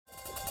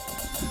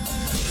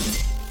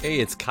Hey,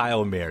 it's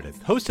Kyle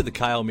Meredith, host of the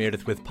Kyle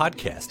Meredith With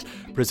podcast,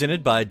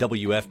 presented by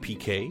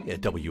WFPK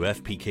at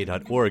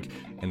WFPK.org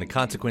and the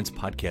Consequence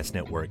Podcast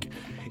Network.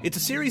 It's a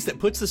series that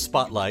puts the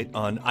spotlight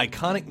on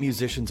iconic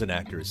musicians and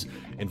actors,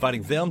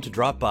 inviting them to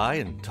drop by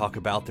and talk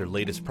about their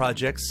latest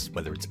projects,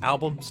 whether it's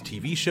albums,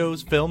 TV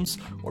shows, films,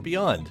 or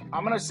beyond.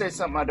 I'm going to say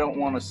something I don't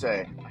want to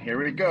say.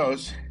 Here it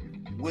goes.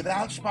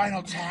 Without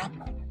Spinal Tap,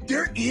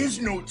 there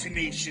is no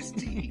Tenacious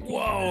D.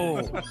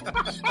 Whoa!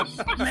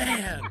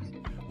 Man!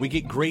 We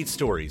get great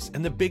stories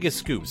and the biggest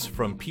scoops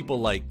from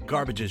people like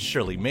Garbage's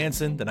Shirley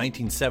Manson, the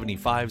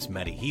 1975's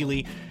Matty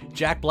Healy,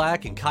 Jack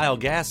Black and Kyle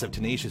Gass of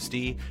Tenacious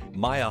D,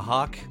 Maya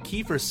Hawke,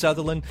 Kiefer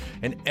Sutherland,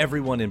 and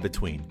everyone in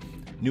between.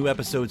 New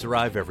episodes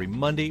arrive every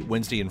Monday,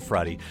 Wednesday, and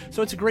Friday,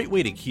 so it's a great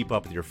way to keep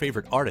up with your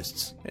favorite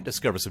artists and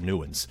discover some new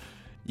ones.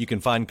 You can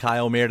find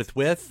Kyle Meredith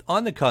With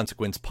on the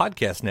Consequence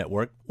Podcast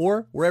Network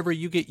or wherever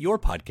you get your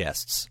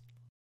podcasts.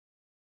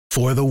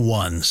 For the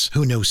ones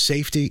who know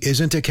safety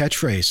isn't a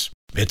catchphrase,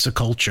 it's a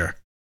culture.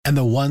 And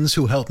the ones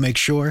who help make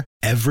sure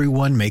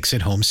everyone makes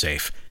it home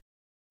safe.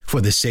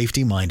 For the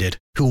safety-minded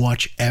who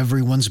watch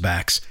everyone's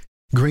backs,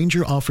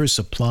 Grainger offers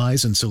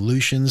supplies and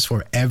solutions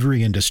for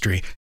every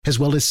industry, as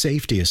well as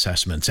safety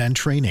assessments and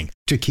training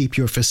to keep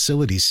your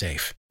facilities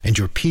safe and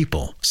your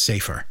people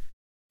safer.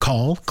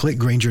 Call, click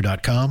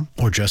Grainger.com,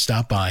 or just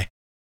stop by.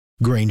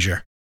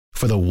 Grainger,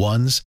 for the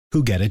ones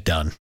who get it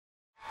done.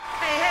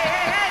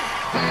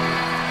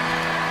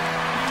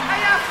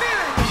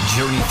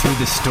 Journey through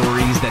the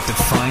stories that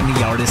define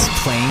the artists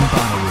playing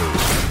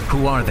Bonnaroo.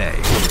 Who are they?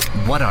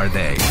 What are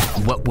they?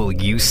 What will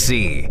you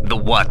see? The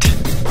what?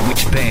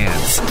 Which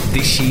bands?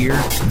 This year,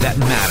 that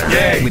matter.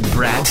 Yay. With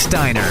Brad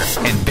Steiner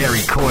and Barry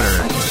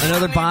Corder.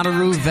 Another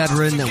Bonnaroo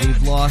veteran that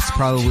we've lost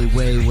probably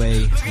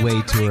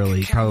way too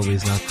early. Probably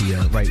is not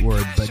the right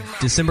word. But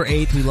December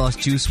 8th, we lost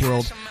Juice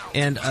WRLD.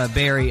 And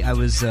Barry, I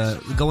was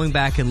going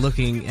back and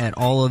looking at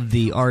all of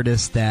the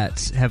artists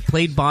that have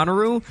played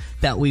Bonnaroo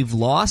that we've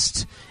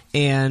lost.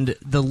 And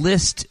the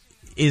list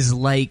is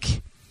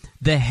like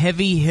the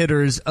heavy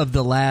hitters of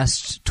the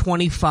last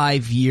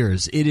 25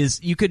 years. It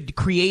is, you could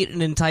create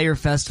an entire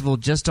festival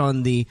just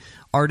on the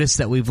artists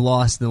that we've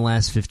lost in the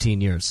last 15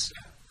 years.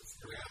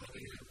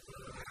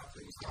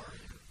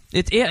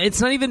 It's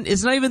not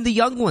even the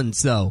young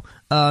ones though.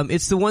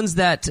 It's the ones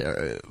that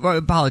I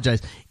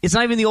apologize. It's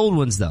not even the old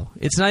ones though.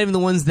 It's not even the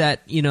ones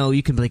that, you know,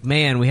 you can be like,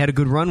 man, we had a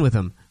good run with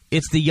them.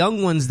 It's the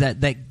young ones that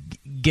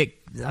get.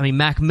 I mean,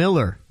 Mac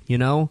Miller. You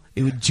know,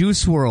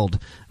 Juice WRLD.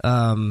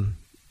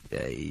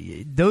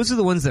 Those are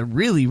the ones that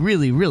really,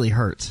 really, really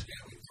hurt.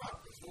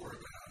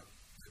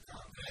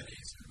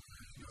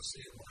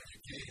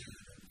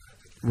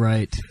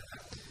 Right.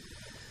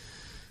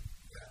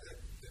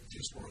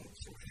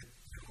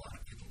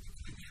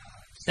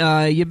 You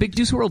a big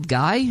Juice WRLD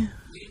guy?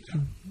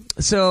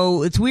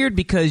 So it's weird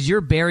because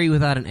you're Barry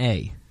without an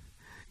A,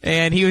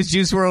 and he was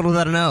Juice WRLD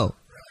without an O.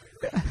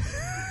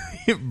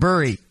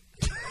 Burry.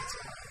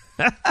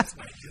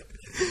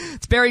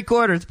 It's Barry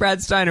Corder. It's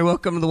Brad Steiner.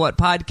 Welcome to the What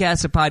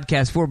Podcast, a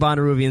podcast for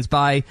Bonnaroovians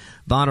by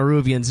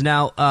Bonnaroovians.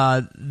 Now,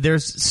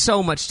 there's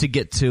so much to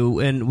get to,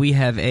 and we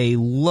have a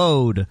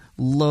load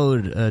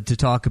to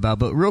talk about.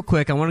 But real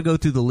quick, I want to go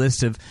through the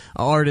list of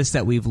artists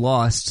that we've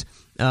lost.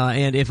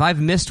 And if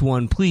I've missed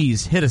one,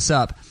 please hit us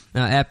up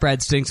at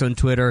Brad Stinks on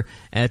Twitter.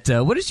 At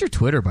what is your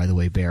Twitter, by the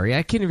way, Barry?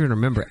 I can't even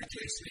remember.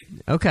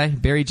 Okay,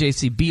 Barry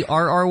JC.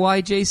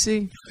 BRRY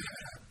JC?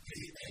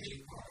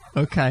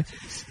 Okay.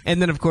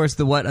 And then, of course,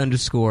 the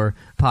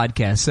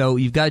What_podcast. So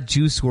you've got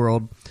Juice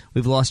WRLD.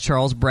 We've lost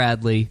Charles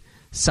Bradley,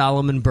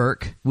 Solomon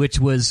Burke, which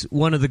was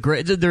one of the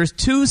great. There's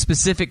two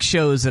specific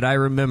shows that I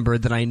remember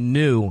that I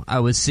knew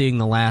I was seeing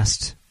the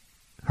last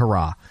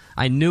hurrah.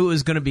 I knew it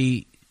was going to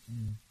be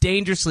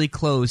dangerously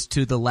close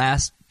to the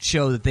last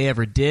show that they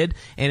ever did.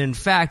 And in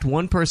fact,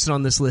 one person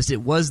on this list,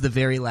 it was the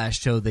very last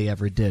show they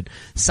ever did.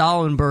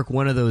 Solomon Burke,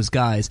 one of those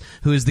guys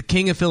who is the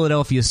king of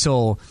Philadelphia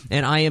soul,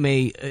 and I am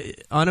a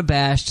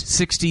unabashed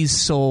 60s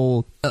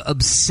soul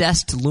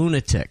obsessed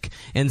lunatic,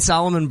 and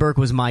Solomon Burke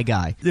was my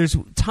guy. There's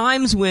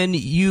times when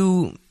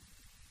you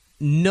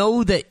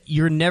know that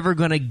you're never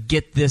going to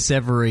get this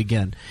ever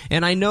again.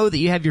 And I know that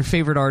you have your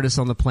favorite artists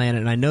on the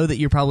planet, and I know that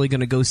you're probably going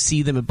to go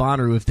see them at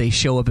Bonnaroo if they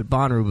show up at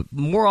Bonnaroo. But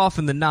more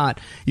often than not,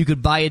 you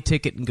could buy a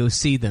ticket and go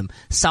see them.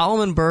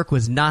 Solomon Burke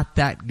was not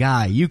that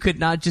guy. You could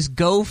not just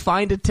go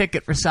find a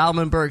ticket for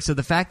Solomon Burke. So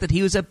the fact that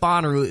he was at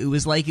Bonnaroo, it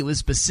was like it was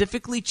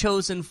specifically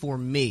chosen for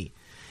me.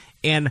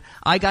 And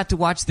I got to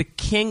watch the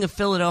king of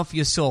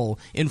Philadelphia soul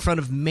in front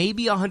of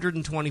maybe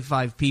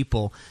 125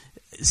 people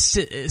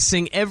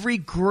sing every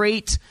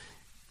great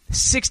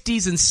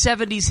 60s and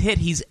 70s hit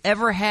he's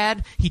ever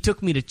had. He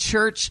took me to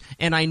church,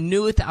 and I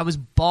knew it. I was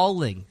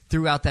bawling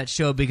throughout that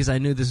show because I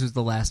knew this was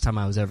the last time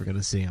I was ever going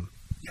to see him.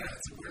 Yeah,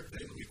 it's a weird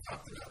thing. We've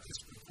talked about this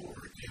before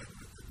again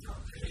with the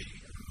Tom Petty.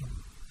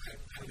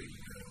 I don't even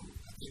know.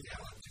 I think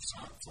Alan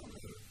Toussaint's on the.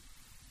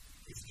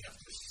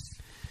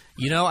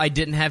 You know, I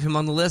didn't have him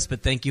on the list,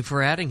 but thank you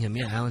for adding him.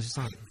 Yeah, Alan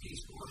Toussaint.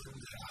 He's one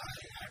that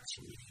I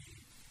actually,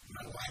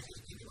 my wife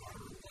has been on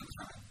one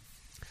time.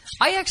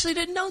 I actually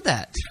didn't know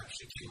that. He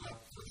actually came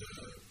up for the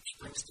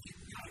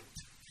Springsteen night.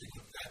 Came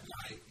up that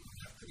night and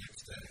left the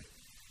next day.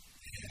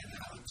 And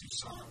Alan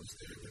Toussaint was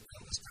there with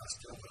Elvis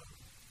Costello.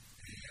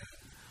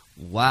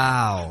 And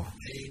Wow.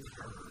 made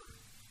her.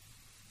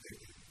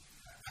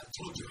 I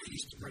told you I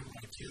used to bring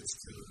my kids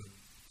to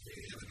the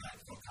other night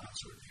for a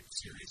concert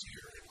series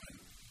here. And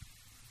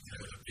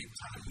when the big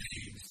time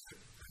names,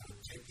 I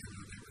would take them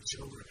when they were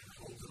children and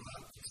hold them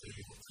up and say,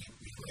 "You'll thank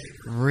me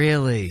later."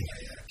 Really?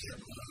 Kim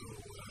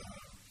Lowe,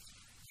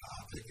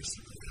 I'll think of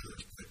some of the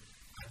others, but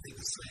I did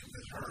the same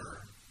with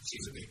her.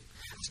 She's a big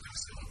Elvis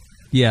Costello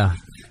fan. Yeah. And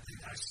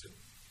I said,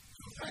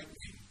 "You'll thank me."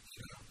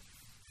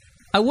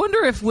 I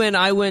wonder if when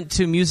I went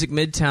to Music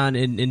Midtown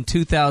in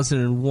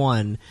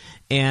 2001,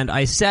 and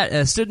I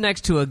stood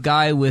next to a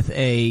guy with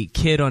a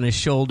kid on his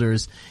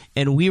shoulders,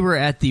 and we were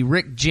at the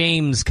Rick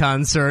James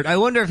concert. I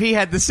wonder if he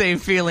had the same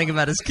feeling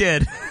about his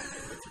kid.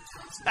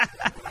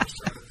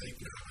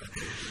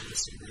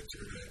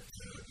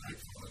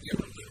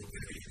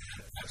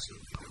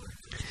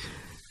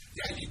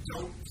 Yeah, you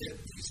don't get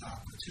these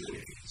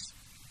opportunities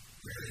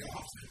very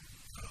often.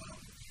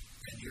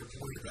 And your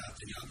point about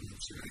the young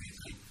ones,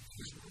 anything,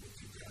 is what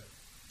you got.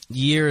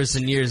 Years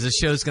and years. This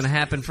show's going to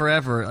happen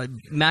forever.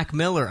 Mac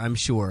Miller, I'm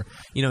sure.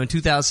 In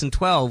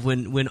 2012,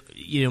 when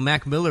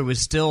Mac Miller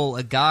was still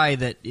a guy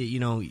that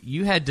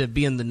you had to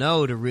be in the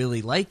know to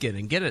really like it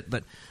and get it.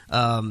 But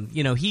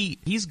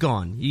he's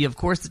gone. Of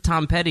course, the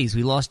Tom Pettys.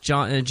 We lost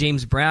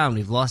James Brown.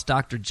 We've lost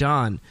Dr.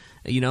 John.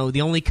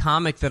 The only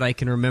comic that I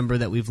can remember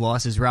that we've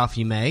lost is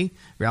Ralphie May.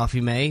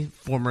 Ralphie May,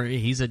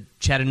 he's a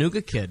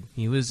Chattanooga kid.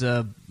 He was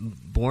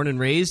born and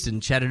raised in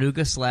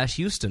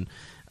Chattanooga/Houston.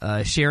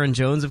 Sharon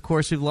Jones, of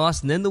course, we've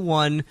lost. And then the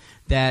one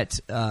that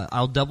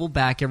I'll double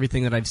back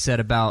everything that I've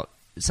said about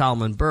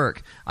Solomon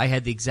Burke. I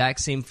had the exact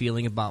same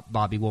feeling about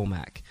Bobby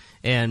Womack.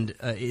 And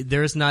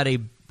there's not a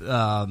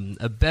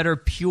better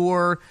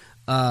pure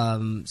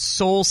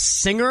soul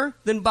singer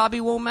than Bobby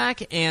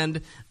Womack.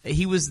 And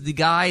he was the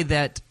guy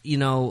that,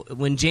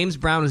 when James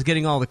Brown was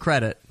getting all the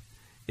credit,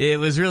 it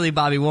was really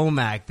Bobby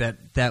Womack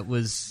that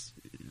was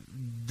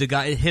the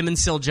guy, him and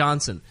Syl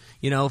Johnson.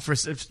 For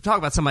talk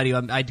about somebody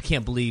I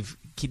can't believe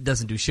he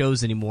doesn't do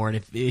shows anymore, and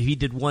if he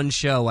did one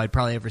show, I'd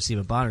probably ever see him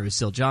at Bonnaroo,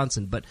 Syl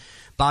Johnson. But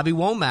Bobby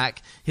Womack,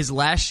 his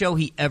last show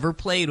he ever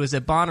played was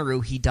at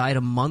Bonnaroo. He died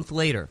a month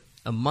later.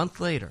 A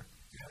month later.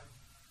 Yeah.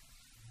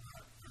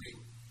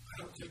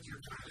 I don't think you're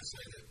trying to say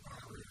that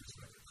Bonnaroo is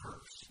like a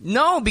curse.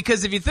 No,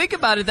 because if you think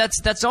about it,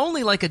 that's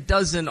only like a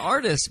dozen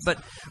artists.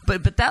 But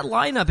that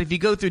lineup, if you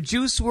go through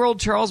Juice WRLD,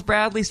 Charles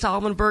Bradley,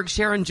 Solomon Burke,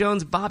 Sharon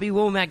Jones, Bobby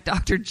Womack,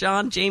 Dr.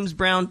 John, James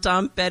Brown,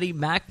 Tom Petty,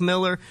 Mac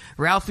Miller,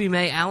 Ralphie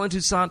May, Alan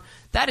Toussaint,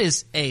 that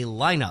is a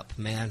lineup,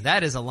 man.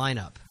 That is a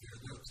lineup.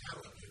 There's no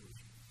talent in me.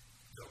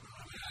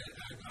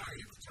 I admire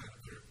you for trying to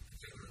put a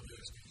particular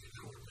list because you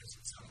know we're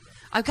missing somebody.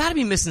 I've got to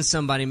be missing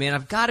somebody, man.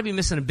 I've got to be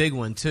missing a big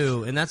one,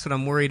 too, and that's what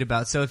I'm worried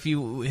about. So if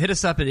you hit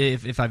us up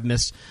if I've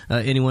missed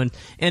anyone,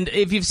 and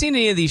if you've seen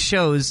any of these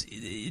shows,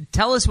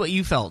 tell us what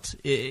you felt.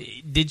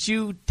 Did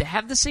you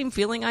have the same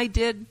feeling I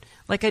did,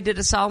 like I did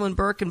to Solomon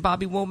Burke and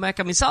Bobby Womack?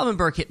 I mean, Solomon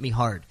Burke hit me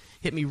hard.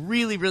 Hit me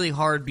really, really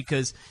hard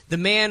because the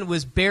man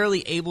was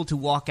barely able to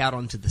walk out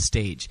onto the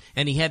stage,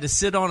 and he had to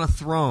sit on a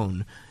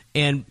throne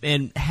and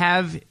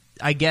have,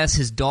 I guess,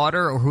 his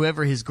daughter or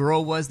whoever his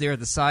girl was there at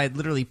the side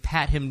literally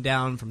pat him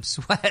down from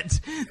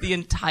sweat the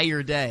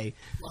entire day.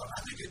 Well,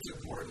 I think it's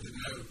important to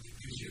note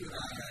because you and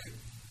I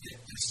get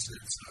this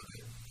sense of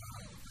it.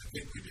 I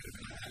think we do, and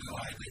I know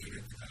I do.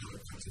 I know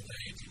it comes with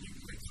age, and you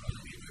can make fun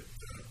of me, but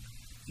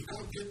you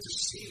don't get to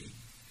see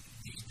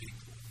these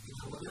people.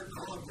 When they're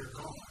gone, they're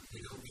gone. We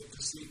don't get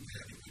to see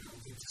Betty. We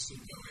don't get to see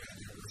Bowie. I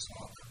never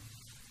saw them.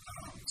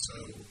 So,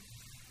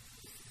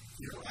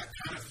 I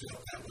kind of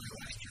felt that way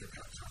last year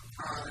about John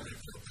Prine. I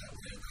felt that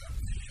way about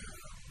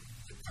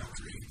the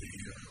country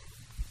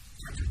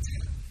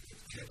tent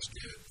that Catch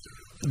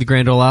did. The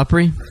Grand Ole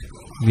Opry?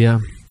 Yeah.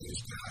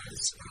 Those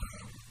guys,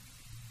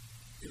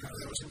 that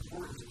was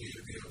important to me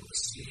to be able to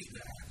see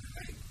that.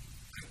 And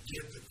I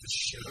get that the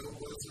show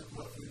wasn't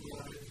what we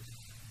wanted.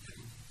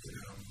 And,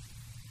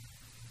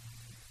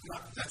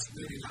 that's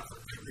maybe not for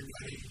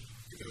everybody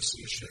to go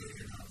see a show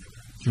you're not going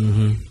to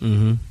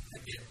enjoy. I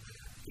get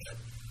that.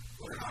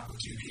 But what an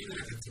opportunity, even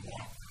if it's a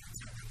walk.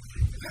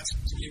 And that's,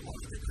 to me, one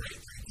of the great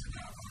things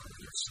about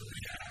there's so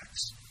many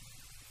acts.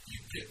 You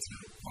get to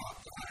walk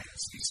by and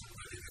see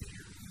somebody that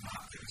you're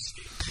not going to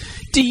see.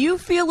 Do you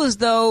feel as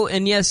though,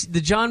 and yes,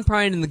 the John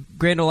Prine and the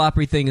Grand Ole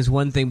Opry thing is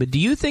one thing, but do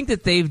you think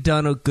that they've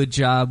done a good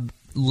job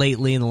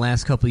lately in the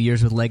last couple of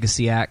years with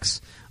legacy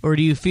acts? Or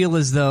do you feel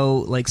as though,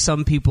 like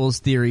some people's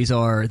theories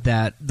are,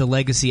 that the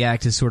legacy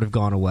act has sort of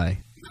gone away?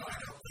 No, I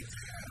don't think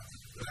they have.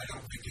 But I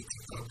don't think it's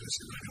the focus,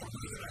 and I don't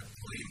know that I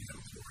blame them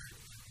for it.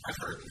 I've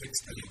heard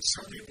mixed things.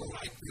 Some people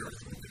like the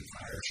Earth, Wind &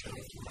 Fire show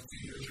from a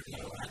few years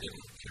ago. I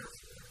didn't care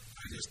for it.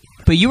 I just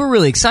thought But you were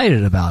really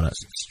excited about it. I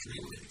was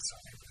extremely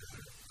excited about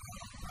it.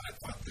 I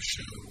thought the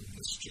show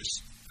was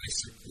just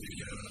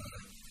basically,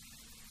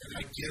 and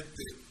I get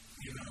that,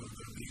 the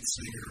lead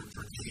singer,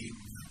 Perdine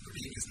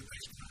is the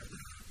bass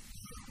player,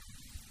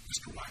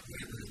 so like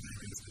whatever his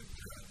name is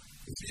that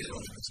is ill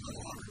and it's no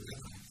longer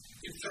with him.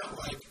 It felt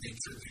like a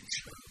tribute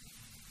show.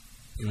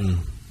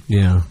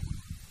 Yeah.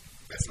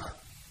 That's not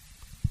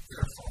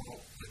their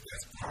fault, but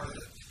that's part of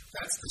it.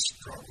 That's the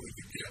struggle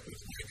you get with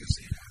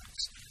legacy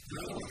acts.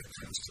 Another one that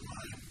comes to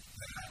mind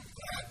that I'm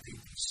glad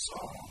people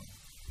saw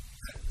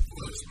that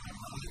blows my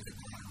mind that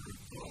Bonnaroo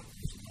book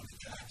was Wanda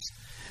Jackson.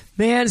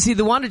 Man, see,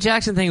 the Wanda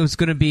Jackson thing was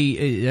going to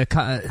be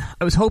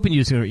I was hoping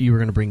you were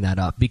going to bring that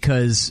up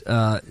because,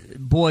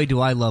 boy, do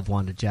I love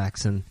Wanda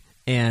Jackson.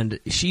 And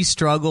she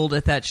struggled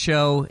at that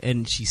show,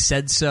 and she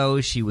said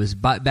so. She was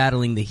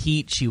battling the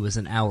heat. She was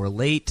an hour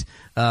late.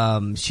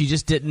 She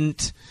just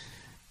didn't.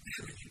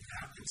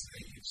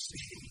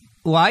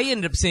 Well, I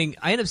ended up seeing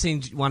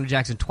Wanda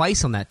Jackson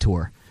twice on that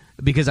tour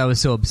because I was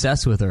so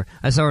obsessed with her.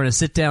 I saw her in a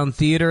sit-down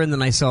theater, and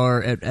then I saw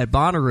her at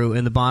Bonnaroo,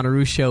 and the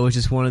Bonnaroo show was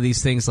just one of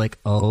these things like,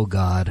 oh,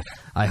 God,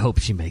 I hope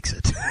she makes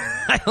it.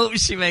 I hope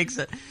she makes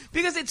it.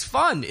 Because it's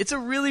fun. It's a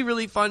really,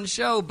 really fun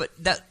show, but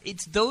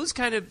it's those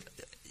kind of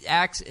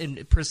acts,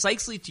 and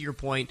precisely to your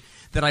point,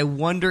 that I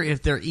wonder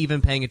if they're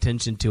even paying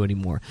attention to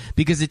anymore.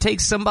 Because it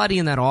takes somebody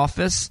in that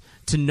office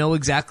to know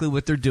exactly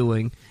what they're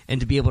doing and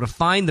to be able to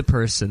find the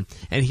person.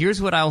 And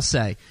here's what I'll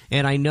say.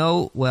 And I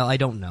know, well, I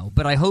don't know,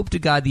 but I hope to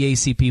God the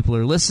AC people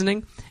are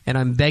listening, and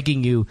I'm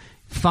begging you,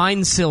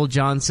 find Syl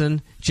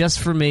Johnson just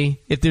for me.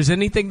 If there's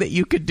anything that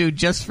you could do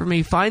just for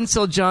me, find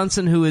Syl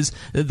Johnson, who is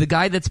the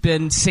guy that's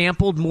been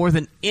sampled more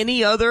than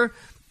any other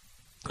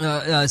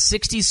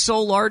 60s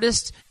soul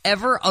artist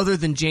ever other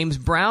than James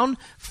Brown.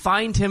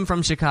 Find him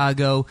from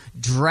Chicago,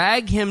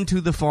 drag him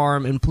to the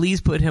farm, and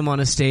please put him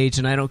on a stage,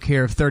 and I don't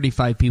care if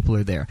 35 people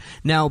are there.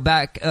 Now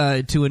back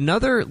to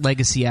another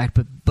legacy act,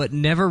 but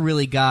never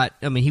really got,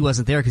 I mean, he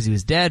wasn't there because he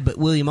was dead, but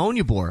William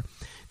Onyeabor.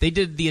 They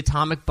did the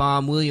Atomic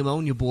Bomb William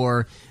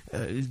Onyeabor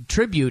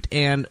tribute,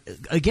 and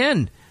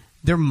again,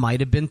 there might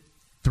have been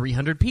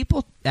 300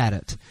 people at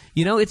it.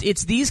 You know,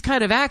 it's these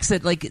kind of acts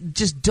that like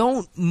just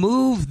don't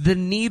move the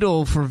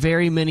needle for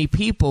very many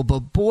people, but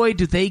boy,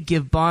 do they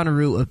give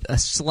Bonnaroo a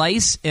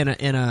slice and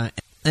an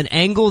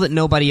angle that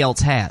nobody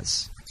else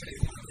has. I'll tell you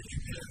one that you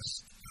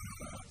missed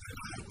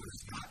that I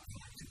was not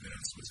going to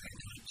miss was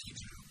Angelina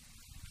Kidjo.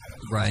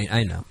 Right,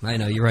 I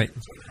know, you're right.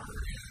 Put her in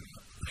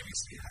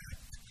legacy act.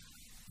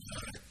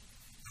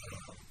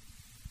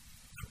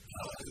 The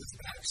buzz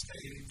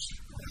backstage,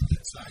 around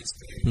that side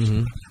stage,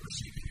 I've never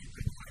seen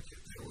anything like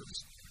it. There was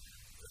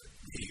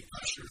the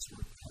ushers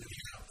were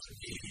pointing out to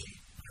me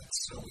that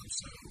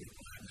so-and-so with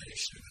my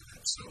nation and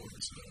that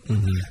so-and-so.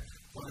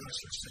 One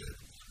usher said,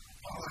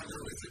 all I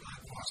know is that my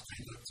boss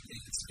came up to me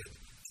and said,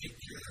 take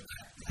care of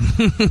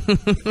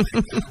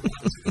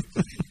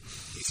that.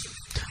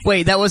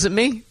 Wait, that wasn't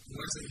me? It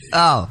wasn't me.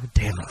 Oh,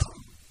 damn it. But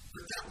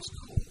that was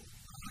cool.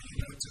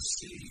 To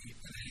see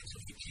an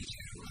Angelina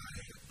Kidjo who I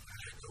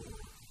adore.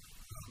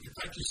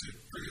 Like you said,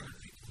 300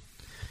 people.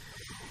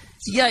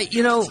 Yeah,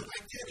 you know. I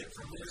get it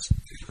from this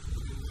standpoint,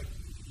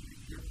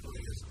 like your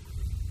point is,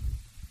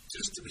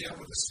 just to be able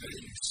to say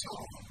you saw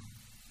them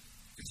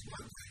is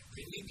one thing.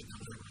 They need to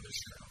deliver the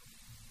show.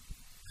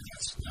 And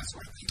that's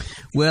what I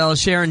think. Well,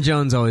 Sharon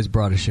Jones always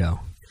brought a show.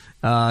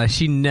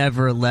 She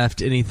never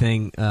left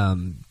anything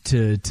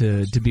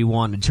to be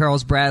wanted.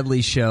 Charles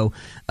Bradley's show,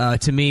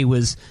 to me,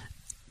 was,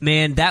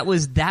 man, that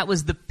was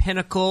the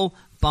pinnacle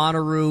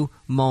Bonnaroo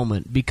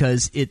moment,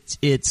 because it's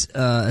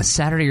a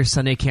Saturday or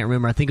Sunday, I can't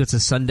remember. I think it's a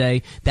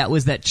Sunday. That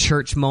was that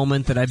church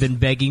moment that I've been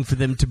begging for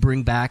them to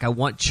bring back. I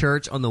want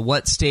church on the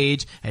What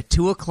stage at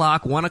 2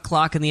 o'clock, 1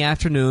 o'clock in the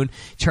afternoon.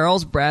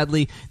 Charles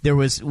Bradley, there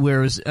was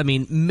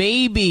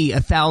maybe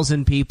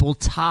 1,000 people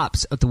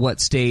tops at the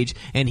What stage,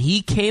 and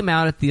he came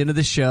out at the end of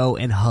the show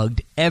and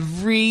hugged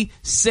every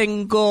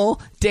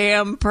single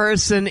damn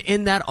person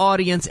in that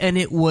audience, and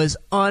it was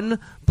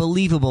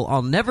unbelievable.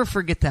 I'll never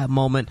forget that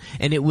moment,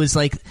 and it was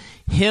like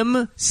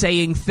him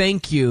saying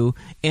thank you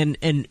and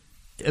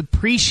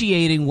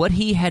appreciating what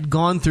he had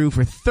gone through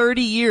for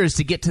 30 years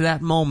to get to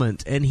that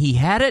moment, and he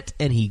had it,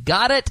 and he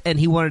got it, and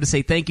he wanted to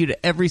say thank you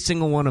to every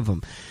single one of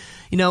them.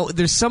 You know,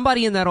 there's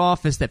somebody in that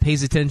office that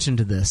pays attention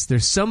to this.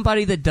 There's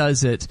somebody that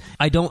does it.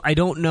 I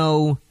don't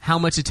know how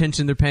much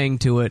attention they're paying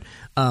to it,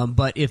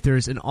 but if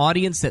there's an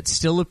audience that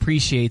still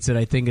appreciates it,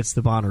 I think it's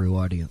the Bonnaroo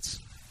audience.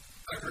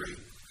 Agreed.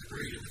 And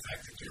the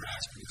fact that you're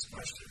asking this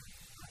question,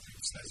 I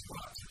think says a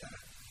lot to that.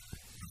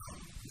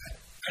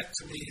 That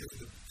to me is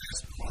the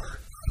best part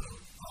of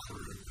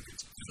Bonnaroo, that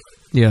it's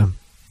good. Yeah. And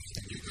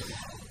you go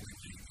on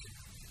with you,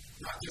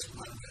 not just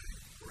Monday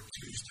or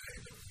Tuesday,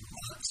 but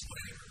months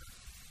later,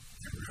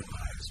 and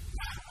realize,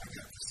 wow, I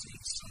got to see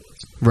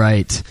so-and-so.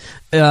 Right.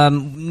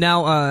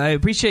 Now, I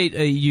appreciate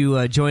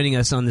you joining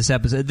us on this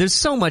episode. There's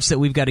so much that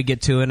we've got to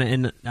get to,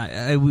 and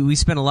we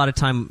spent a lot of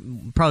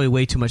time, probably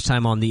way too much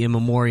time on the in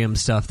memoriam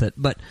stuff.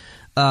 But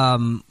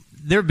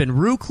there have been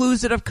Rue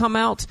clues that have come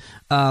out.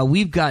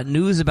 We've got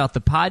news about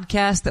the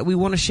podcast that we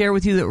want to share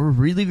with you that we're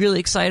really, really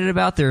excited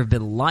about. There have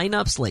been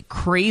lineups like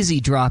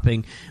crazy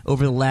dropping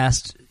over the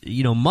last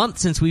month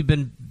since we've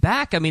been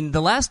back. I mean,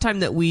 the last time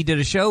that we did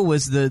a show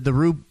was the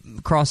Rue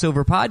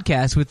crossover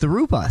podcast with the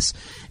Rue Bus,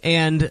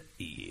 and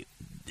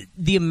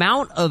the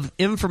amount of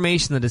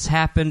information that has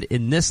happened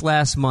in this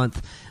last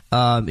month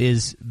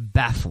is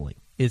baffling.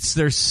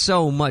 There's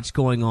so much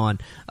going on.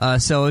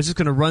 So I was just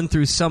going to run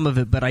through some of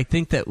it, but I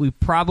think that we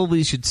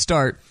probably should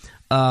start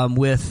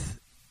with...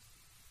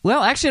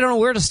 Well, actually, I don't know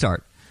where to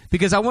start.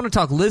 Because I want to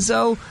talk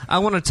Lizzo. I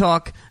want to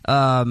talk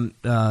the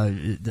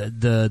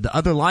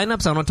other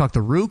lineups. I want to talk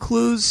the Rue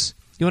Clues.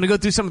 You want to go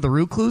through some of the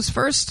Rue Clues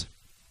first?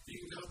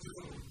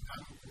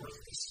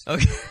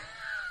 Okay.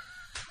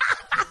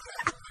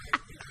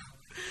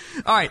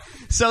 All right.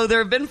 So there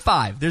have been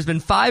 5. There's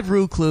been 5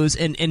 Rue Clues,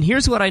 and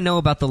here's what I know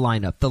about the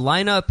lineup. The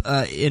lineup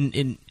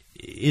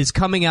is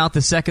coming out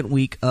the second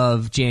week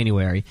of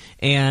January,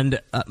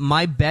 and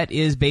my bet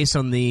is based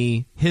on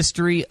the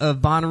history of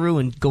Bonnaroo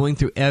and going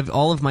through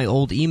all of my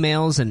old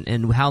emails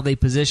and how they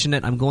position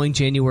it. I'm going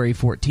January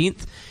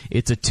 14th.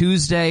 It's a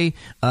Tuesday.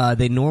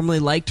 They normally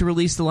like to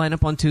release the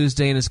lineup on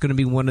Tuesday, and it's going to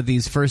be one of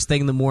these first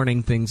thing in the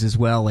morning things as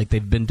well, like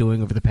they've been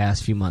doing over the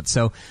past few months.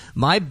 So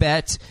my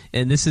bet,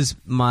 and this is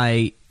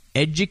my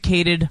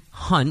educated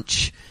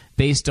hunch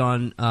based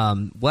on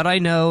what I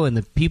know and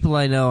the people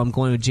I know, I'm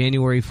going with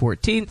January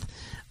 14th.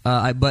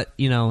 But,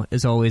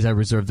 as always, I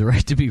reserve the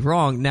right to be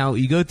wrong. Now,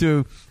 you go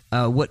through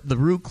what the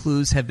Rue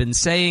Clues have been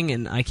saying,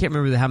 and I can't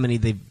remember how many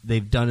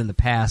they've done in the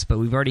past, but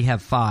we've already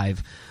have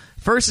 5.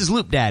 First is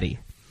Loop Daddy.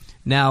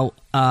 Now,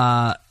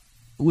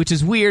 which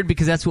is weird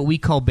because that's what we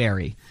call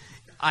Barry.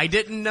 I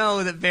didn't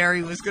know that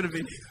Barry was going to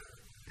be...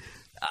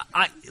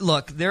 I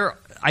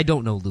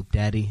don't know Loop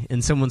Daddy,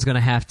 and someone's going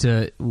to have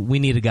to... We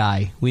need a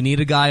guy. We need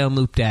a guy on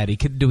Loop Daddy.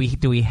 Do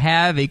we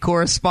have a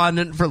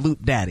correspondent for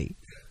Loop Daddy?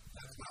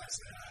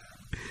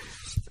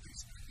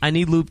 I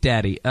need Loop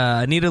Daddy.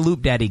 I need a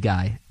Loop Daddy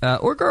guy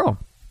or girl.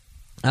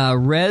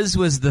 Rez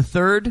was the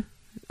third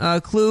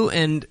clue,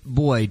 and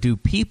boy, do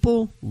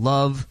people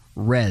love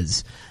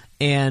Rez.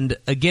 And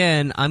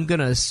again, I'm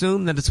going to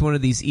assume that it's one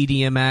of these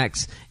EDM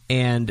acts,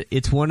 and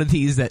it's one of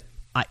these that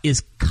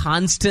is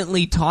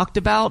constantly talked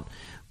about,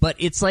 but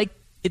it's like,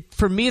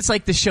 for me, it's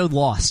like the show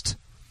Lost.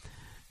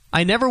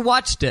 I never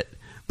watched it,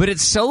 but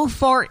it's so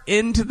far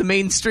into the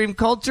mainstream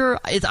culture,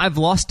 I've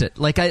lost it.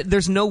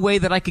 There's no way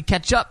that I could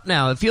catch up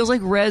now. It feels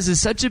like Rez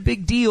is such a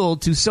big deal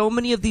to so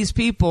many of these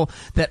people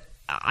that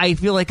I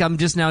feel like I'm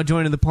just now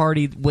joining the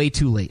party way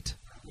too late.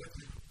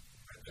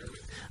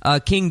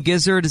 King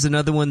Gizzard is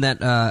another one that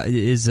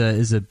is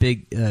a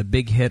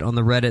big hit on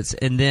the Reddits.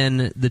 And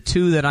then the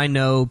 2 that I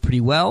know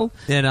pretty well,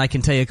 and I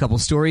can tell you a couple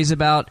stories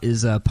about,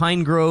 is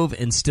Pine Grove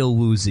and Still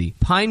Woozy.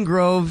 Pine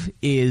Grove's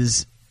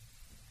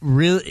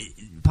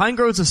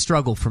a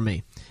struggle for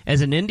me.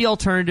 As an indie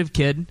alternative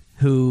kid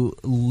who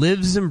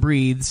lives and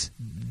breathes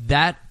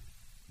that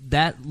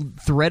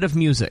thread of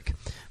music,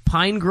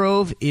 Pine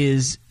Grove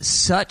is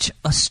such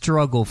a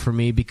struggle for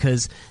me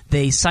because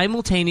they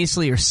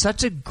simultaneously are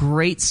such a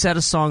great set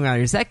of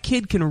songwriters. That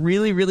kid can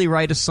really, really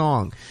write a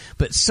song.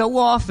 But so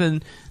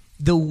often,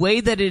 the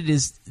way that it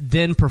is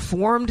then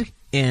performed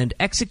and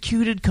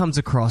executed comes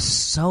across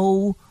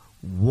so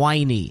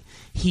whiny.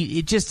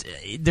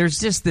 There's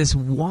just this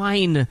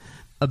whine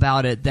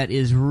about it that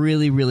is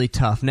really, really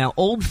tough. Now,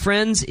 Old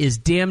Friends is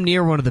damn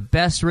near one of the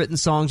best written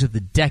songs of the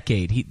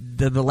decade.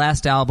 The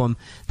last album,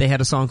 they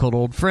had a song called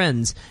Old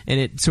Friends, and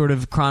it sort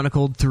of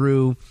chronicled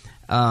through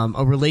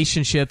a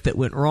relationship that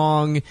went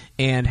wrong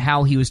and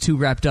how he was too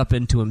wrapped up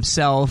into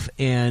himself,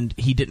 and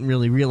he didn't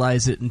really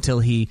realize it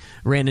until he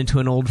ran into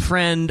an old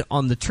friend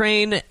on the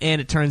train, and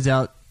it turns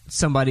out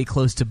somebody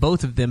close to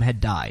both of them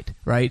had died,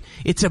 right?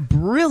 It's a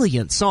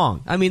brilliant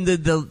song. I mean,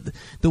 the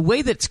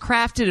way that's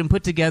crafted and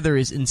put together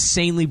is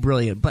insanely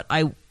brilliant. But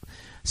I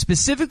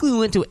specifically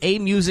went to a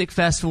music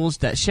festivals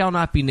that shall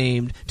not be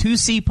named to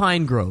see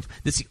Pine Grove.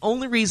 That's the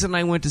only reason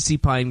I went to see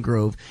Pine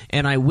Grove.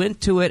 And I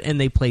went to it,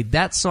 and they played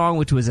that song,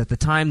 which was at the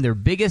time their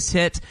biggest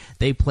hit.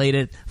 They played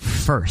it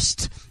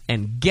first.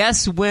 And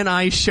guess when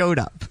I showed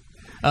up?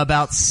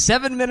 About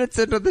 7 minutes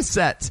into the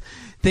set.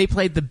 They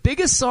played the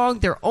biggest song,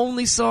 their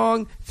only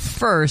song,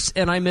 first,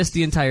 and I missed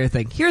the entire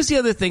thing. Here's the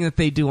other thing that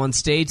they do on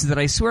stage that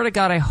I swear to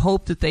God I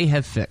hope that they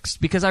have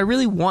fixed, because I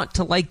really want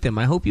to like them.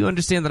 I hope you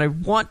understand that I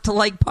want to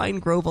like Pine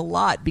Grove a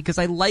lot, because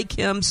I like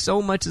him so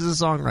much as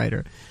a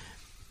songwriter.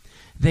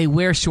 They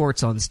wear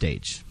shorts on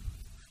stage.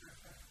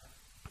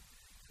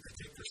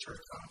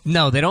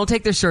 No, they don't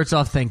take their shirts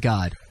off, thank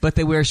God, but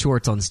they wear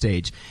shorts on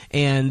stage,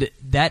 and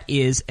that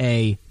is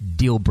a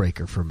deal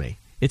breaker for me.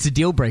 It's a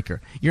deal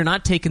breaker. You're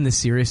not taking this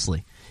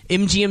seriously.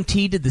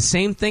 MGMT did the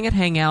same thing at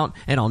Hangout,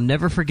 and I'll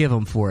never forgive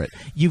them for it.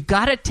 You've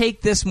got to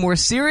take this more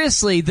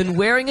seriously than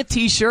wearing a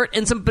T-shirt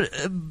and some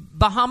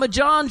Bahama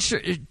John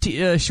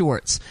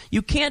shorts.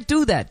 You can't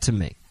do that to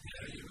me.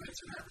 Yeah, you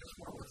mentioned that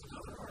before with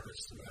another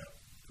artist about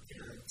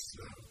appearance.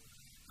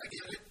 I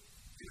get it.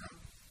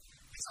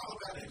 It's all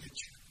about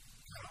image.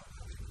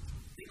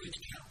 Image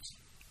counts.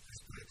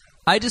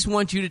 I just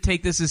want you to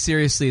take this as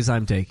seriously as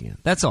I'm taking it.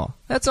 That's all.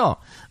 That's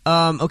all.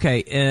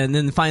 Okay, and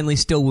then finally,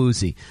 Still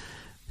Woozy.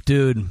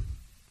 Dude,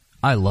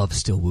 I love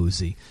Still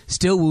Woozy.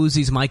 Still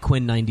Woozy's my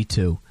Quinn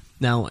 92.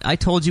 Now, I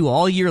told you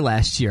all year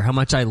last year how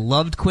much I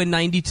loved Quinn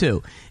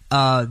 92.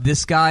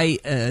 This guy,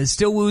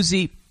 Still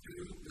Woozy,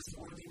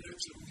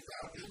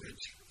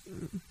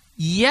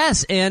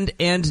 Yes, and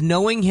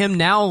knowing him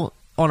now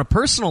on a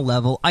personal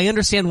level, I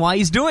understand why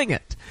he's doing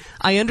it.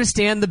 I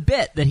understand the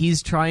bit that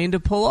he's trying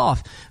to pull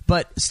off.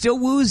 But Still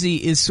Woozy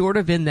is sort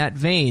of in that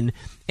vein.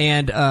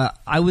 And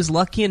I was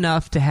lucky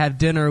enough to have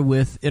dinner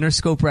with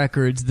Interscope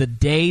Records the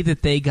day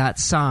that they got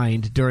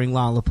signed during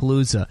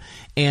Lollapalooza.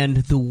 And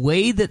the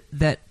way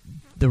that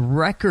the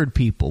record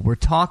people were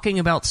talking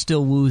about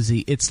Still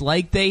Woozy, it's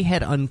like they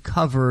had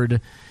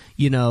uncovered,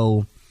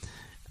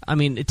 I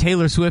mean,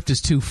 Taylor Swift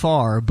is too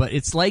far, but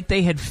it's like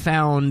they had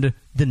found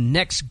the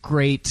next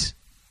great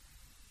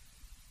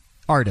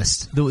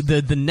artist,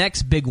 the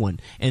next big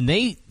one. And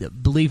they,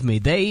 believe me,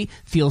 they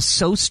feel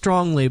so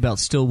strongly about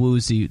Still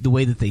Woozy, the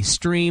way that they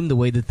stream, the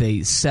way that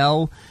they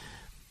sell.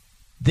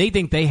 They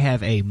think they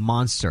have a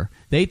monster.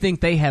 They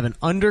think they have an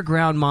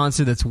underground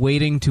monster that's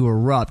waiting to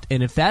erupt.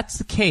 And if that's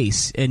the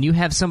case, and you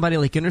have somebody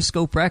like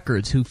Interscope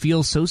Records who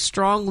feels so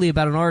strongly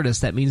about an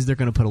artist, that means they're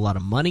going to put a lot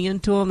of money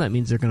into them. That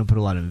means they're going to put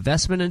a lot of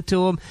investment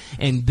into them.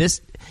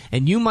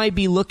 And you might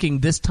be looking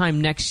this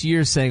time next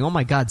year saying, oh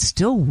my God,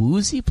 Still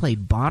Woozy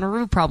played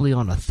Bonnaroo probably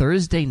on a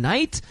Thursday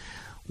night?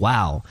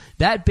 Wow.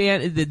 That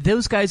band,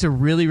 those guys are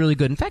really, really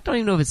good. In fact, I don't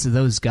even know if it's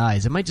those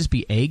guys. It might just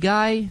be a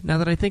guy now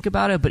that I think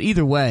about it. But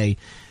either way,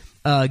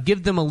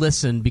 give them a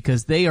listen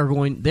because they're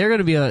going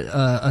to be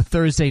a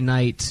Thursday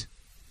night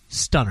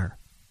stunner.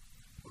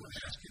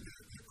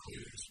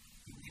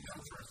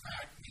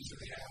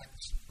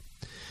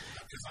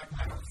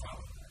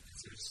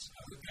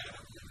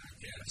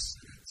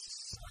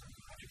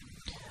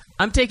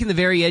 I'm taking the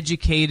very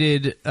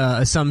educated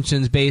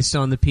assumptions based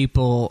on the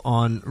people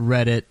on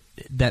Reddit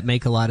that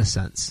make a lot of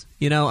sense.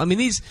 I mean,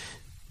 these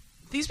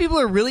people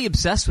are really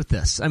obsessed with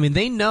this. I mean,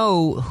 they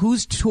know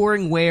who's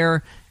touring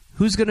where,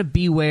 who's going to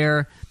be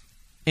where,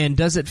 and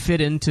does it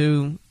fit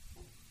into,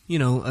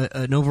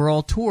 an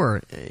overall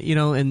tour,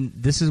 and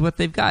this is what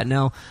they've got.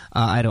 Now,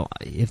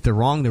 if they're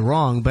wrong, they're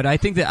wrong, but I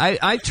think that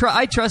I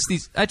trust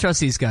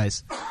these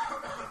guys.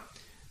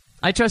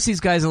 I trust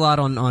these guys a lot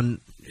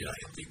on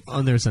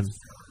their side.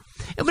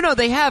 But no,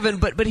 they haven't.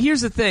 But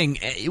here's the thing: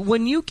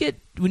 when you get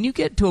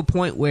to a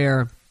point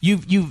where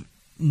you've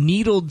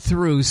needled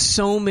through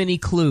so many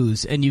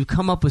clues and you've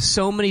come up with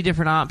so many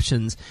different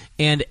options,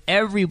 and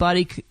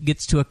everybody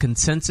gets to a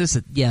consensus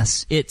that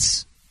yes,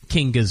 it's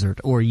King Gizzard,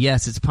 or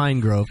yes, it's Pine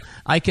Grove,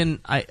 I'm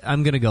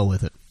going to go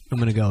with it. I'm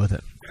going to go with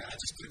it.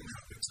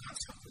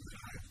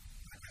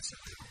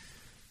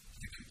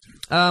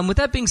 With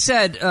that being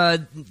said,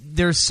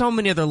 there's so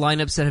many other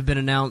lineups that have been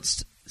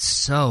announced.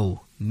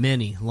 So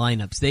many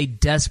lineups. They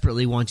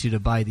desperately want you to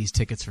buy these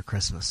tickets for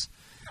Christmas.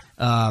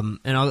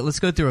 Let's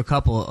go through a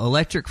couple.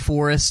 Electric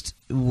Forest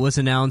was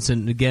announced,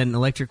 and again,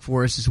 Electric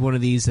Forest is one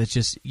of these that's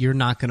just, you're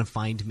not going to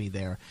find me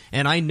there.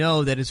 And I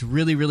know that it's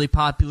really, really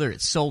popular.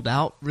 It's sold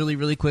out really,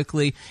 really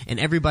quickly, and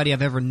everybody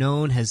I've ever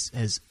known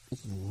has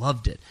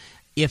loved it.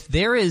 If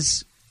there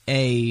is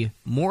a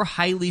more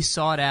highly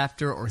sought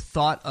after or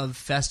thought of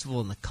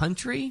festival in the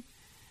country,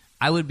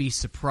 I would be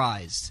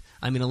surprised.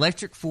 I mean,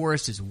 Electric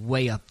Forest is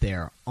way up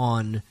there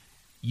on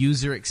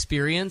user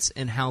experience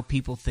and how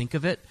people think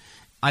of it.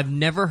 I've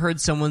never heard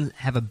someone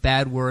have a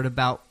bad word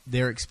about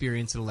their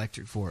experience at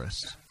Electric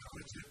Forest.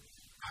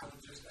 I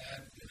would just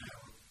add,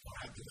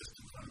 I have the list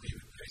in front of me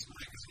that Pace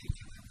Magazine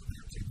came up with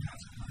their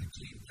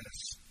 2019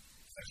 best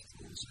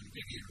festivals, and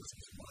Big Ear was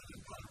one,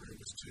 and Bonnaroo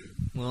was two.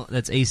 Well,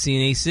 that's AC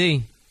and AC.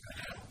 And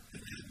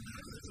then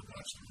there's a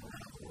bunch from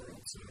around the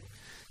world.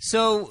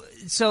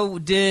 So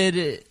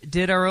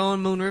did our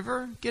own Moon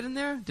River get in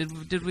there? Did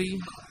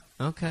we?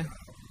 Okay.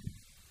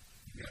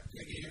 We got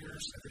Big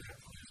Ears,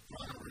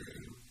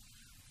 Bonnaroo.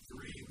 3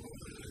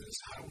 was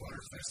High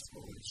Water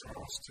Festival in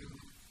Charleston.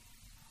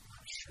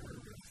 I'm sure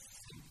that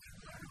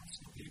might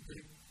also be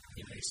big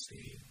in AC.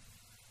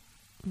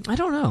 I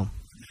don't know. And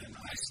then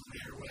Iceland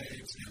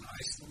Airwaves in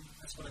Iceland.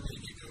 That's what I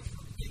mean. You go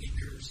from Big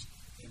Ears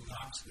in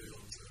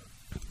Knoxville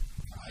to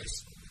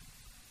Iceland.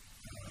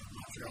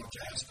 Montreal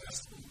Jazz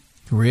Festival.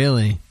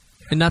 Really?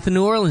 And not the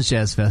New Orleans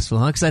Jazz Festival,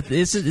 huh? Because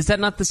is that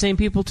not the same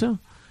people, too?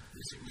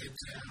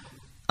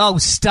 Oh,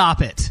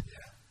 stop it.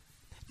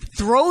 Yeah.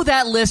 Throw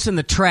that list in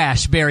the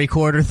trash, Barry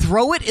Corder.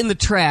 Throw it in the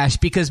trash,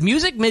 because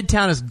Music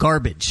Midtown is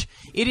garbage.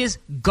 It is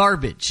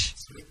garbage.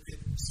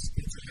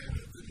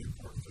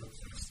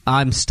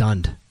 I'm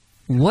stunned.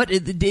 What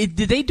did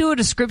they do a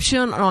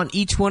description on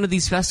each one of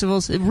these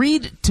festivals?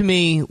 Read to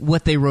me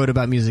what they wrote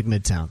about Music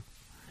Midtown.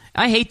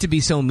 I hate to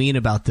be so mean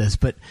about this,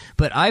 but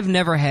I've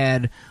never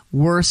had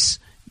worse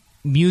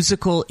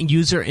musical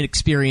user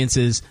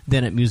experiences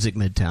than at Music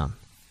Midtown.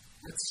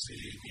 Let's see,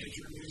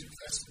 major music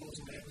festivals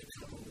may have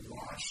become a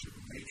wash of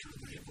major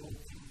label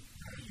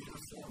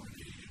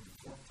uniformity and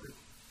corporate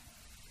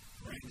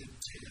branded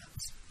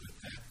tents, but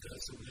that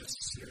doesn't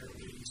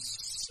necessarily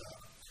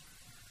suck.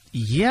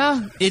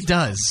 Yeah, it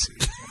does.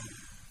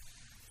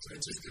 So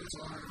it just goes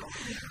on and on.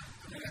 I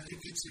mean, I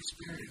think it's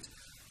experience.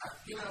 I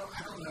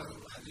don't know.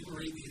 I didn't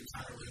read the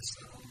entire list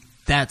of them.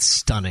 That's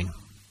stunning.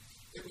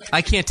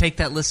 I can't take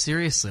that list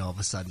seriously all of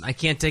a sudden. I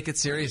can't take it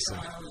seriously.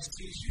 I always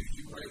tease you.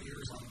 You write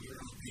yours on your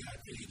own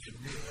VIP.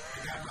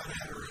 I got my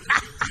head already.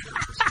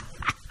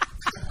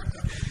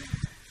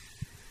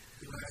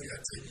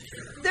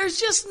 There's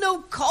just no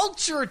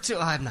culture to.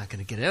 I'm not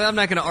going to get it. I'm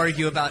not going to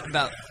argue about.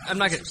 I'm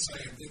not going.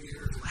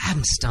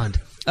 I'm stunned.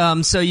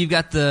 So you've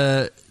got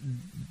the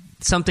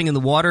Something in the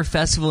Water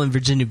Festival in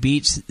Virginia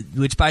Beach,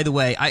 which, by the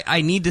way,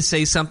 I need to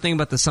say something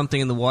about the Something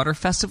in the Water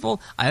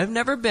Festival. I have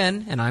never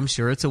been, and I'm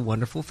sure it's a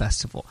wonderful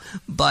festival.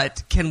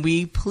 But can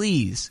we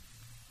please,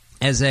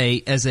 as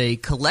a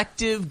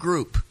collective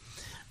group,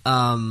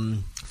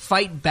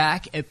 fight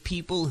back at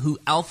people who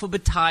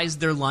alphabetize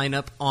their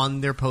lineup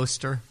on their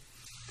poster?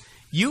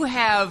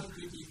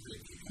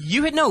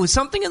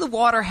 Something in the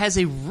Water has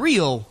a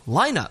real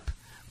lineup,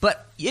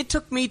 but it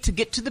took me to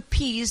get to the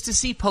P's to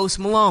see Post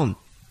Malone.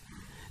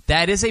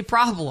 That is a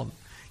problem.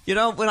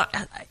 When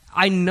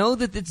I know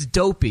that it's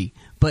dopey,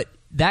 but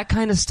that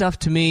kind of stuff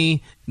to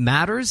me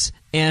matters,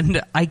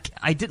 and I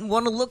didn't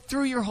want to look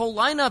through your whole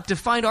lineup to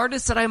find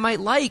artists that I might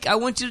like. I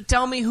want you to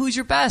tell me who's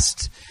your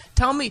best.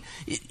 Tell me.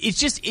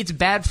 It's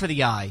bad for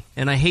the eye,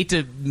 and I hate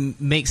to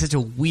make such a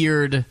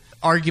weird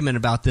argument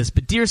about this,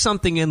 but dear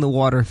Something in the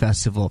Water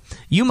Festival,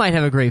 you might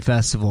have a great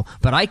festival,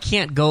 but I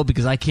can't go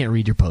because I can't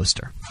read your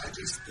poster. I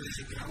just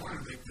think, I want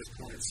to make this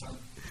point at some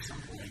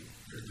point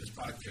during this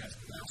podcast,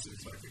 but now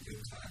seems like a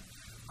good time.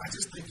 I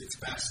just think it's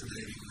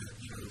fascinating that,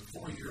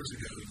 4 years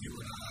ago, you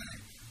and I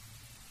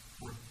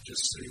were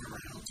just sitting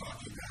around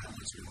talking about how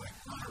much we like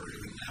Bonnaroo,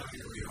 and now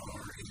here we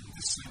are in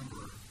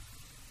December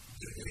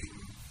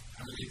doing,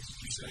 how many did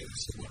you say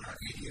this is, our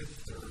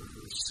 80th or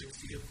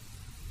 60th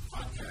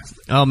podcast?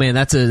 Oh man,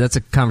 that's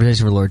a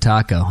conversation for Lord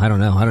Taco. I don't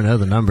know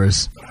the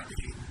numbers. But I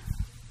mean,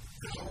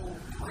 the whole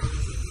growth of the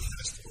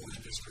festival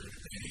industry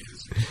today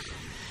is.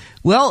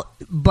 Well,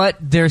 but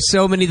there's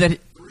so many that.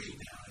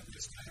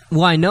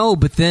 Well, I know,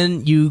 but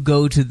then you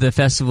go to the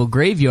festival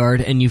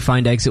graveyard and you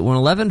find Exit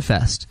 111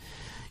 Fest,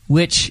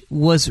 which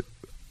was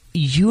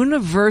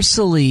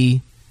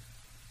universally.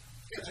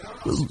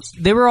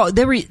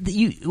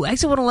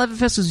 Exit 111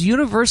 Fest was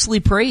universally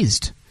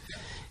praised.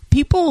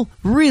 People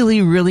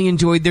really, really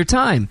enjoyed their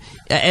time.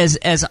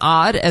 As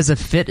odd as a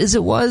fit as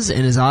it was,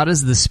 and as odd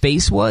as the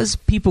space was,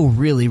 people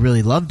really,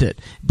 really loved it.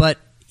 But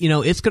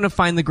it's going to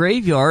find the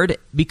graveyard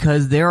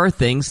because there are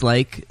things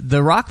like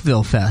the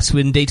Rockville Fest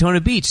in Daytona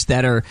Beach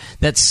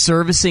that's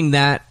servicing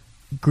that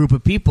group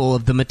of people,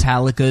 of the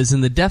Metallicas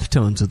and the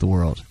Deftones of the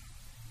world.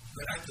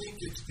 But I think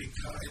it's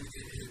because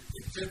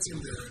it fits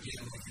into,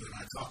 again, what you and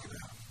I talk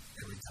about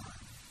every time.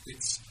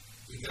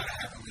 We got to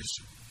have a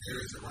mission. There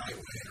is a right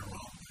way and a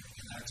wrong way,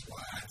 and that's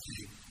why I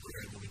think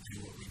we're able to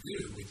do what we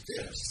do with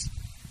this.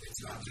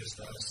 It's not just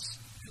us,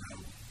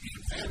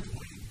 being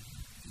fanboying.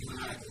 You and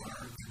I have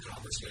learned through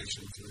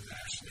conversations with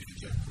Ashley and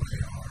Jeff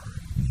Quayar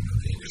and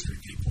the industry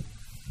people.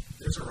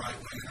 There's a right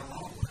way and a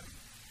wrong way,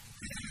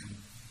 and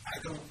I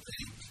don't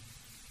think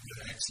the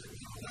Exit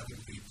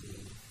 111 people.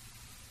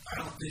 I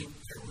don't think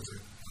there was a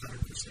 100%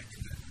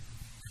 commitment,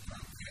 if I'm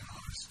being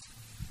honest,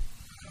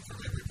 from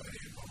everybody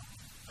involved.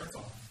 That's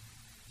all.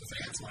 The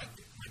fans liked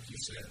it, like you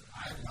said.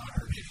 I have not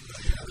heard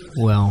anybody other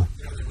than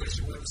they wish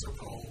it wasn't so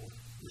cold.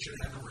 We should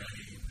have a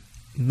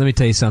rain. Let me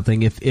tell you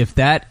something. If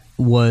that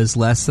was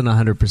less than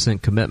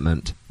 100%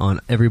 commitment on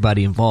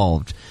everybody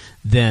involved,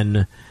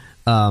 then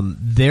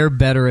they're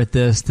better at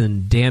this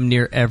than damn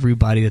near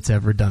everybody that's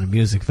ever done a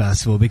music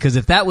festival. Because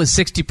if that was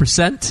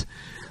 60%,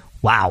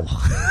 wow.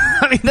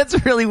 I mean,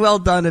 that's really well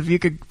done if you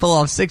could pull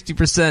off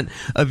 60%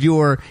 of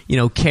your,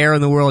 care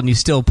in the world and you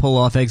still pull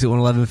off Exit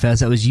 111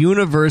 Fest. That was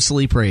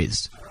universally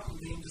praised. I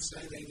don't mean to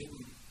say they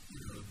didn't,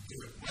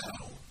 do it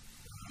well.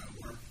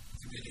 Weren't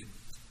committed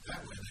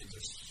that way. They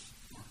just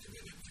weren't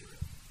committed to it.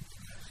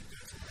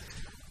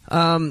 I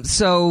think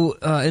that's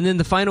and then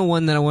the final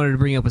one that I wanted to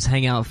bring up was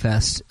Hangout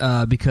Fest,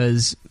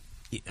 because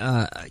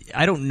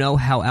I don't know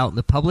how out in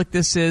the public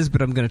this is,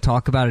 but I'm going to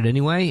talk about it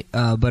anyway.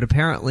 But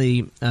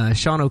apparently,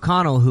 Sean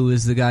O'Connell, who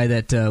is the guy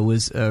that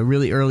was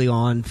really early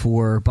on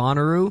for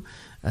Bonnaroo,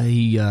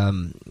 he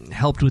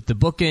helped with the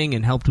booking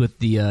and helped with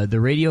the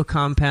radio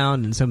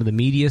compound and some of the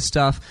media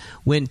stuff,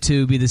 went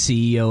to be the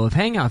CEO of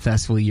Hangout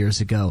Festival years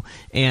ago.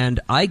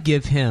 And I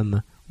give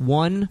him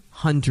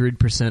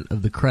 100%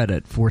 of the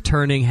credit for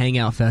turning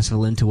Hangout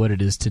Festival into what it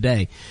is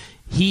today.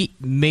 He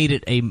made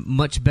it a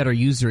much better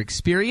user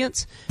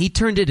experience. He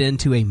turned it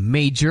into a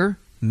major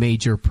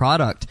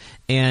product.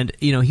 And,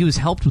 he was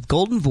helped with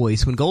Golden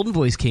Voice when Golden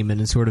Voice came in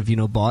and sort of,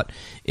 bought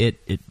it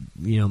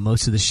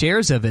most of the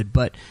shares of it.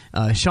 But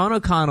Sean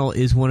O'Connell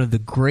is one of the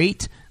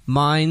great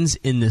minds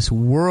in this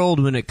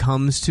world when it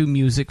comes to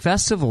music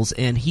festivals,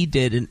 and he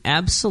did an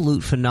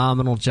absolute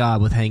phenomenal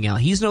job with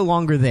Hangout. He's no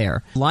longer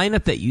there. The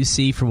lineup that you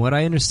see, from what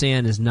I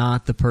understand, is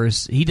not the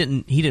person. He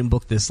didn't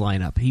book this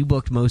lineup. He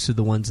booked most of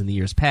the ones in the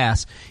years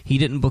past. He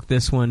didn't book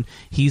this one.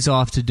 He's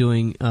off to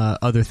doing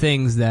other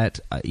things that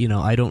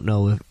I don't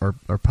know if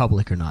are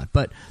public or not.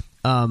 But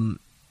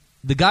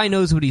the guy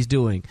knows what he's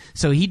doing,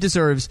 so he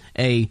deserves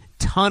a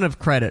ton of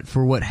credit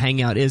for what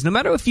Hangout is. No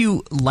matter if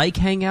you like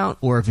Hangout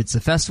or if it's a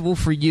festival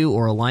for you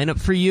or a lineup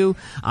for you,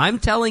 I'm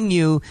telling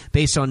you,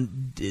 based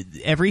on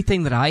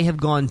everything that I have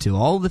gone to,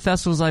 all of the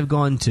festivals I've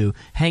gone to,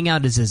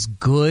 Hangout is as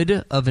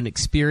good of an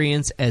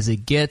experience as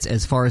it gets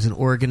as far as an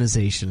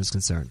organization is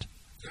concerned.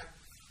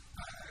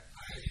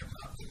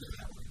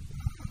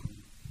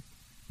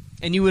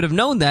 And you would have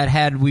known that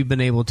had we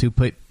been able to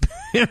put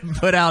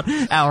out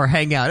our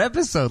Hangout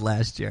episode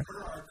last year.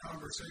 Our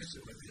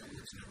conversation with him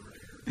was never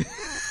aired.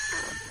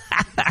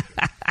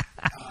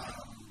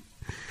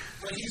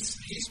 But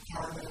he's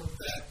part of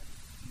that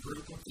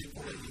group of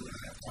people that you and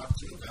I have talked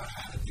to about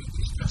how to do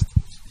these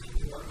festivals. And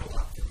you learn a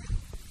lot from him.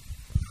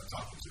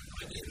 Talking to him,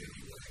 I did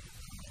anyway.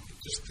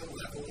 Just the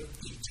level of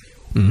detail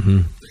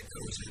that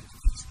goes into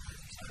these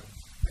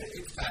things.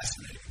 It's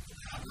fascinating.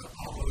 I'm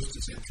almost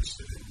as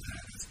interested in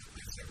that as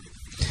everything.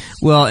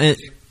 Well,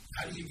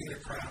 how do you get a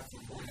crowd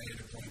from point A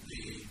to point B?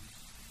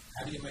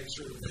 How do you make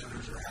sure the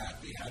vendors are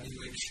happy? How do you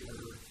make sure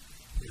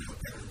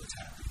everyone's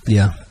happy?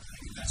 Yeah.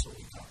 That's what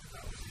we talked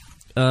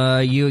about.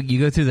 You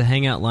go through the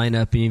Hangout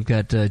lineup, and you've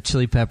got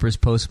Chili Peppers,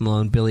 Post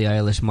Malone, Billie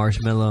Eilish,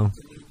 Marshmello,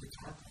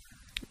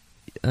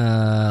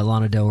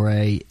 Lana Del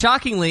Rey.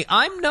 Shockingly,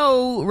 I'm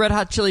no Red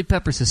Hot Chili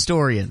Peppers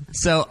historian,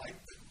 so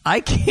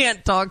I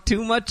can't talk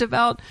too much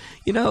about,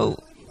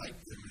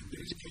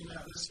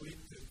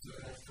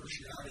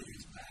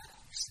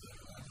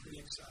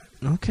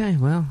 Okay,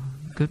 well,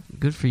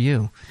 good for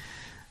you.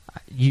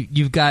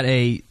 You've got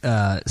a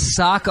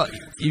sock.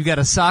 You've got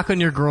a sock on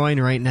your groin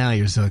right now.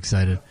 You're so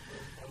excited.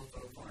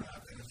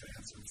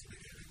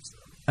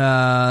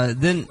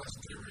 Then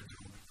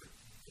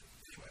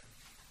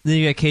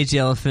you got Cage the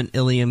Elephant,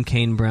 Ilium,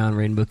 Kane Brown,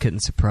 Rainbow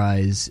Kitten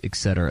Surprise,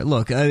 etc.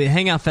 Look,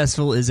 Hangout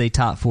Festival is a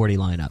top 40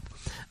 lineup.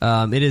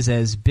 It is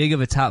as big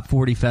of a top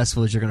 40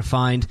 festival as you're going to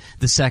find,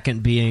 the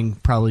second being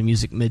probably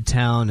Music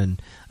Midtown,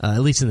 and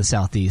at least in the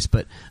Southeast.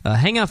 But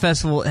Hangout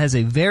Festival has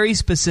a very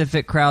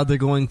specific crowd they're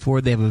going for.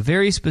 They have a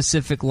very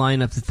specific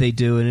lineup that they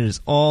do, and it is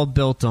all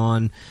built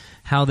on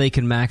how they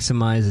can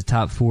maximize a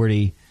top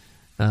 40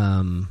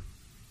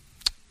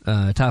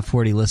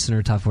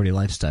 listener, top 40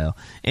 lifestyle.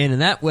 And in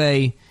that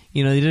way,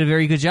 they did a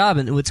very good job.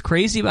 And what's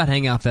crazy about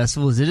Hangout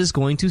Festival is it is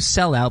going to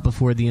sell out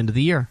before the end of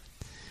the year.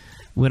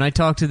 When I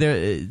talk to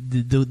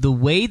the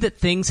way that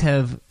things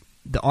have,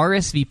 the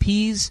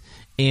RSVPs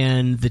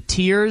and the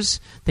tiers,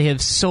 they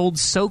have sold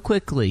so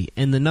quickly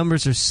and the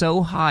numbers are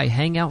so high,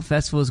 Hangout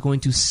Festival is going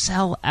to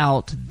sell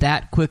out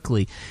that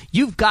quickly.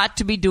 You've got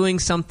to be doing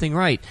something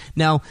right.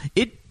 Now,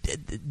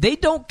 they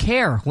don't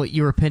care what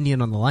your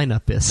opinion on the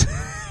lineup is.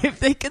 If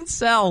they can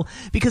sell,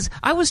 because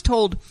I was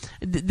told,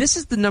 this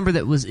is the number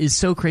that is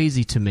so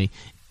crazy to me.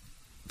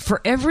 For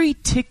every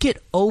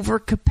ticket over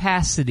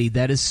capacity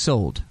that is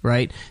sold,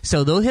 right?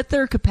 So they'll hit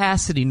their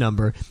capacity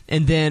number,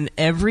 and then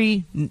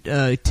every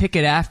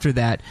ticket after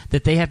that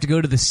they have to go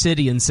to the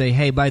city and say,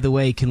 hey, by the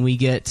way, can we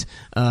get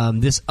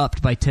this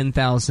upped by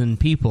 10,000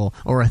 people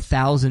or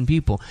 1,000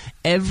 people?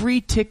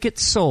 Every ticket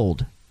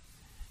sold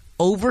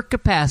over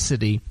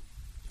capacity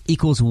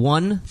equals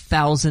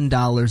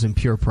 $1,000 in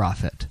pure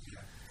profit.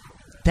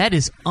 That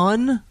is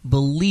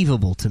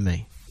unbelievable to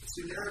me.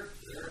 They're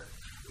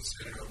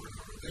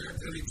a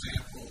good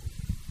example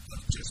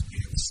of just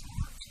being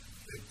smart.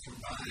 They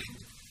combined.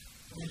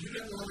 You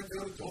didn't want to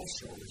go to Gulf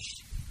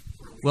Shores.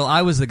 Well,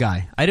 I was the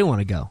guy. I didn't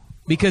want to go.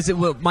 Because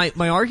my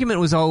argument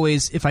was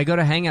always, if I go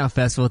to Hangout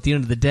Festival at the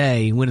end of the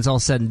day, when it's all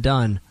said and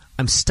done,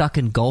 I'm stuck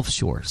in Gulf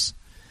Shores.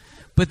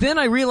 But then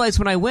I realized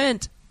when I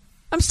went,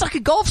 I'm stuck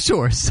at Gulf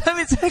Shores. I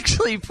mean, it's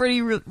actually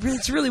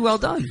it's really well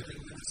done. You're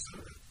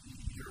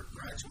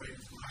graduating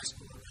from high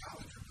school or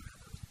college or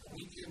whatever.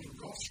 Weekend in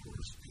Gulf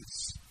Shores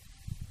is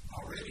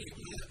already a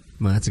win.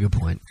 Well, that's a good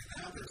point.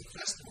 And now there's a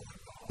festival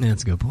involved. Yeah,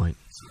 that's a good point.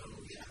 So,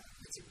 yeah,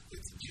 it's a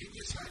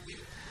genius idea.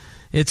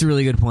 It's a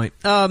really good point.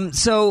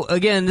 So,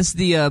 again, this is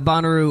the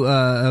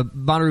Bonnaroo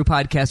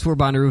podcast for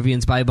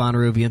Bonnaruvians by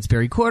Bonnaruvians.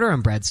 Barry Quarter.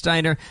 I'm Brad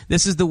Steiner.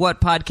 This is the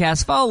What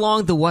Podcast. Follow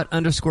along the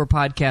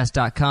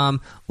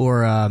what_podcast.com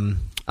or,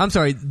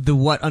 the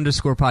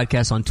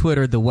what_podcast on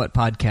Twitter, the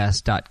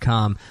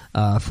whatpodcast.com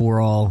for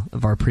all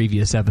of our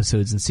previous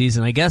episodes and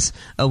season. I guess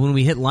when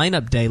we hit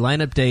Lineup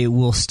Day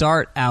will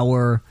start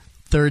our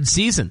third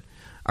season.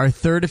 Our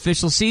third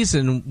official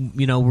season,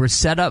 we're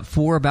set up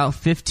for about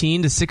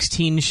 15 to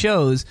 16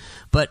 shows,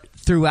 but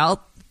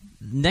throughout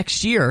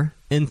next year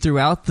and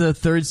throughout the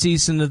third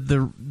season of the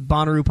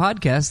Bonnaroo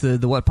podcast,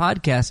 the What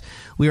Podcast,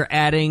 we are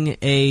adding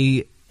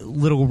a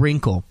little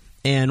wrinkle.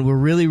 And we're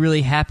really,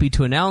 really happy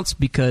to announce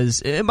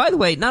because, and by the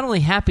way, not only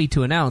happy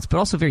to announce, but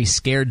also very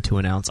scared to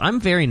announce. I'm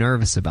very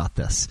nervous about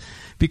this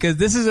because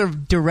this is a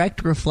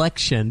direct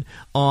reflection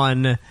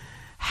on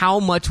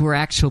how much we're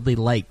actually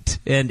liked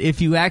and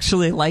if you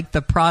actually like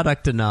the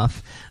product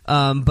enough.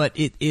 But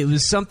it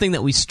was something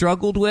that we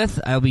struggled with.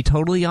 I'll be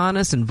totally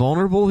honest and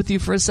vulnerable with you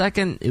for a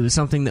second. It was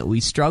something that we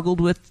struggled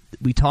with.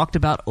 We talked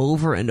about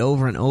over and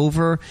over and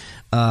over.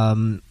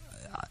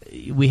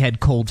 We had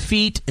cold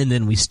feet, and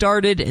then we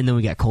started, and then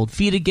we got cold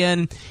feet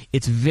again.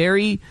 It's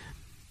very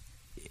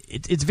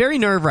it's very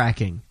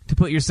nerve-wracking to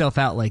put yourself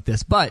out like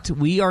this, but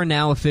we are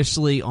now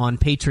officially on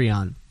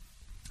Patreon.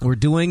 We're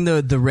doing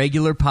the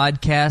regular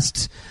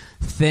podcast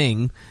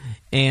thing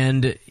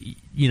and,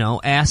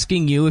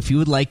 asking you if you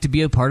would like to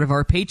be a part of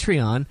our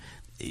Patreon.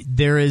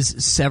 There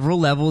is several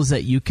levels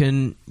that you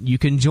can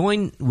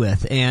join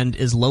with, and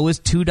as low as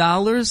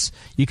 $2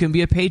 you can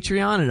be a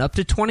Patreon, and up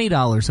to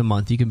 $20 a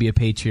month you can be a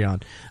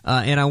Patreon.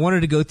 And I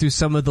wanted to go through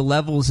some of the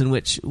levels in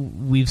which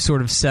we've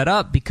sort of set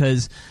up,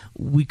 because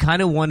we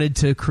kind of wanted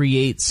to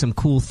create some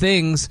cool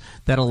things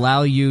that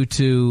allow you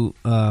to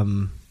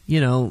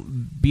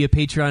be a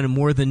Patreon, and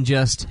more than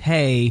just,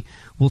 hey,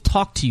 we'll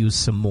talk to you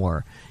some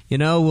more.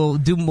 We'll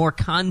do more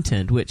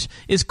content, which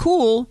is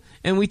cool.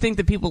 And we think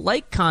that people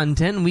like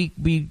content, and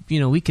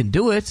we can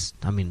do it.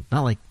 I mean,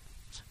 not like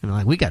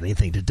we got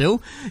anything to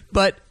do,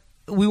 but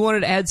we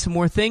wanted to add some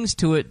more things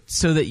to it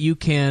so that you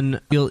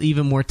can feel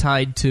even more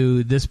tied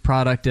to this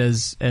product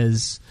as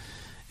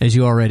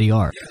you already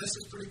are. Yeah, this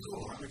is pretty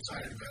cool. I'm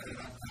excited about it.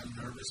 I'm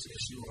nervous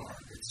as you are.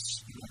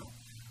 It's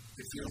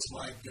it feels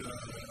like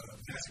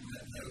passing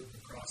that note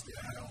across the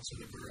aisle to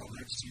the girl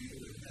next to you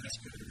and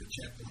asking her to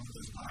check one of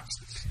those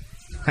boxes.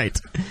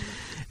 Right.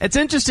 It's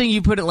interesting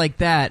you put it like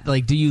that.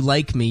 Like, do you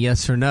like me?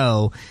 Yes or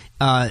no?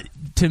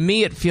 To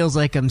me, it feels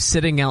like I'm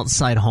sitting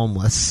outside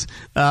homeless,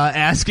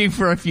 asking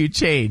for a few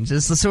change.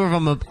 It's sort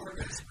of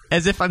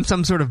as if I'm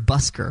some sort of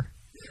busker.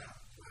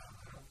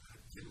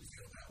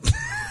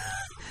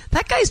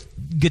 That guy's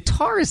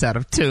guitar is out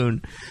of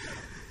tune.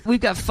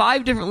 We've got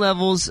 5 different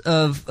levels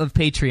of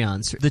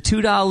Patreons. The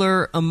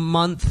 $2 a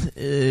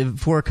month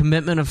for a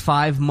commitment of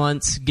 5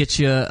 months gets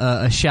you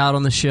a shout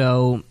on the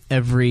show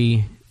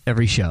every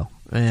show.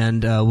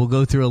 And we'll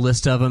go through a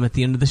list of them at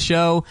the end of the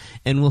show,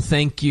 and we'll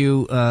thank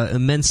you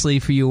immensely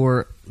for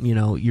your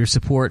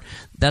support.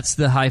 That's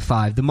the high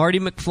 5. The Marty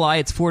McFly,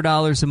 it's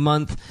 $4 a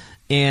month,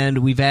 and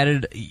we've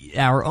added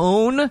our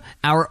own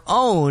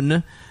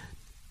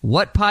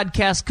What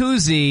Podcast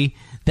Koozie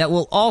that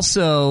will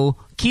also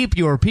keep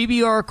your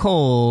PBR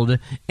cold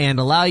and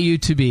allow you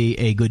to be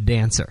a good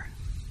dancer.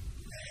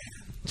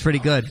 It's pretty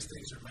good.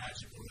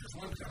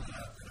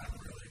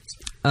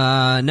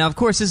 Now, of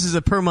course, this is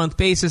a per-month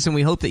basis, and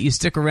we hope that you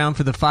stick around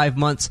for the 5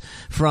 months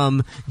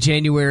from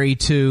January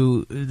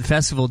to the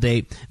festival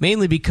date,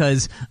 mainly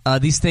because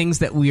these things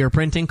that we are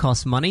printing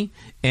cost money,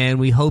 and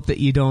we hope that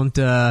you don't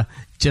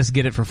just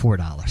get it for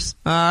 $4.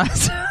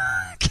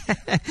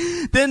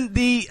 Then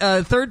the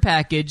third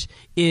package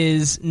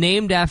is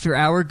named after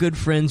our good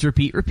friends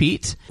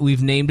Repeat.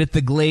 We've named it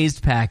the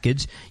Glazed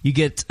Package. You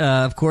get,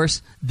 of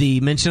course, the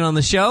mention on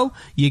the show,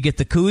 you get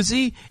the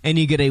koozie, and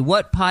you get a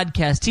What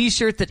Podcast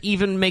t-shirt that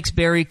even makes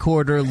Barry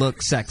Corder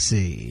look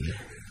sexy.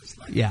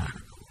 Yeah.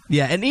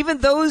 Yeah, and even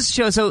those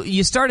shows, so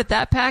you start at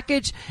that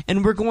package,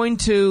 and we're going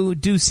to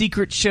do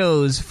secret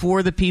shows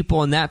for the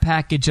people in that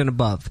package and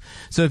above.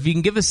 So if you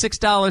can give us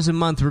 $6 a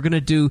month, we're going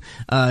to do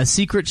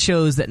secret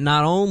shows that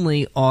not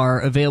only are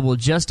available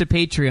just to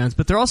Patreons,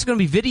 but they're also going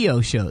to be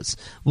video shows.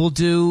 We'll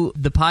do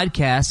the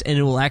podcast, and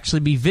it will actually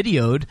be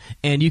videoed,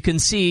 and you can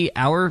see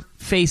our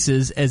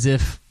faces as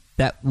if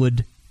that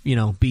would,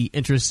 be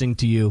interesting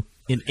to you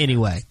in any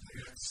way.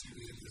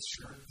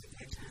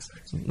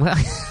 Well...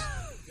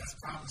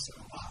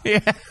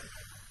 Yeah.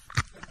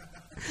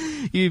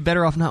 You're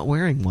better off not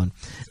wearing one.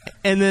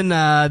 And then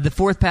the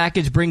fourth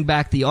package, Bring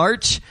Back the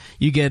Arch.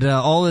 You get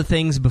all the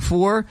things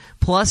before,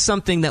 plus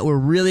something that we're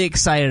really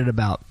excited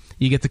about.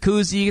 You get the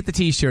koozie, you get the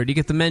t-shirt, you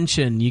get the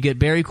mention, you get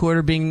Barry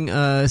Corder being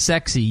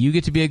sexy, you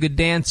get to be a good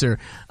dancer.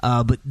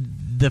 But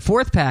the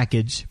fourth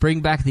package, Bring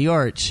Back the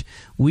Arch,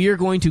 we are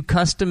going to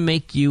custom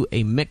make you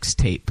a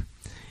mixtape.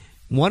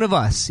 One of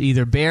us,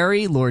 either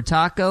Barry, Lord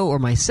Taco, or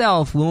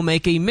myself, will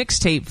make a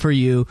mixtape for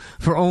you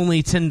for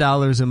only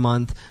 $10 a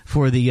month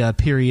for the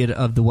period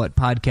of the What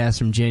Podcast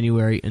from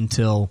January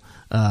until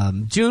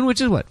June, which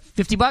is what,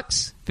 $50?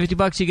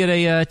 $50 you get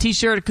a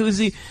t-shirt, a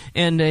koozie,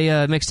 and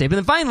a mixtape. And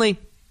then finally,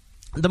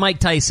 the Mike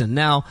Tyson.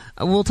 Now,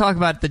 we'll talk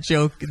about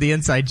the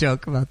inside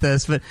joke about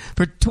this, but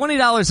for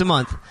 $20 a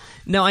month.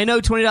 Now, I know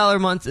 $20 a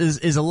month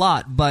is a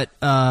lot, but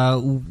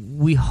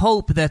we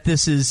hope that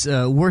this is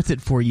worth it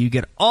for you. You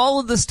get all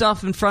of the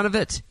stuff in front of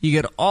it. You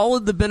get all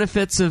of the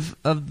benefits of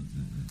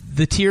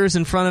the tiers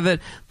in front of it.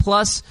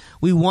 Plus,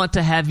 we want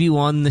to have you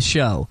on the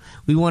show.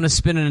 We want to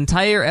spend an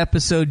entire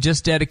episode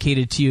just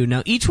dedicated to you.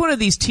 Now, each one of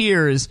these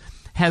tiers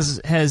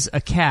has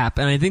a cap,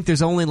 and I think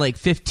there's only like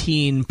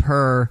 15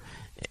 per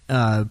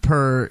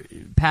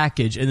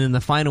package, and then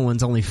the final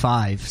one's only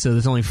 5. So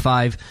there's only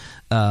 5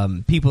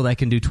 people that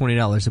can do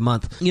 $20 a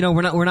month.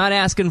 We're not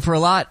asking for a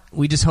lot.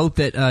 We just hope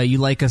that you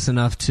like us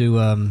enough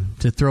to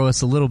throw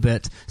us a little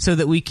bit so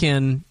that we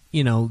can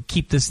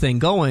keep this thing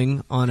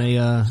going on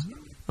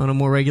a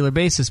more regular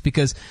basis.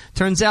 Because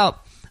turns out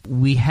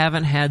we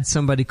haven't had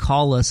somebody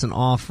call us and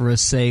offer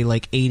us, say,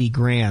 like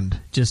 $80,000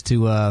 just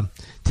to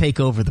take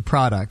over the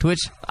product.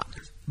 Which,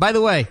 by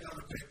the way,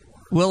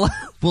 we'll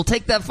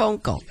take that phone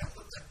call.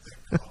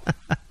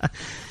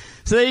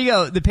 So there you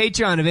go. The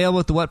Patreon available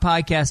at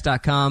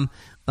thewhatpodcast.com.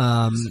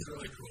 This is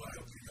really cool. I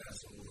hope you guys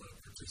will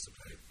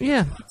participate.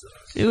 Yeah.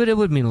 It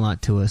would mean a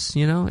lot to us,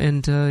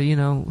 and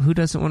who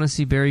doesn't want to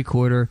see Barry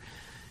Corder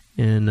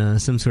in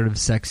some sort of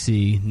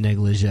sexy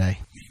negligee?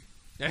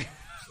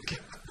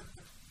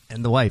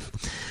 And the wife.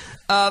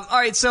 All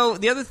right, so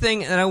the other thing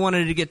that I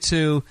wanted to get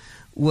to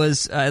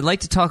was I'd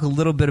like to talk a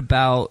little bit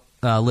about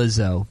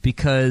Lizzo,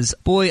 because,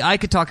 boy, I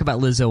could talk about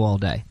Lizzo all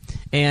day.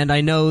 And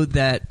I know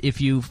that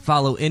if you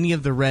follow any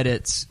of the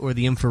Reddits or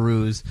the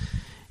Inforoos,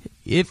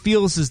 it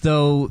feels as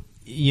though,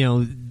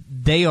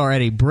 they are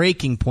at a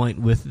breaking point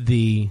with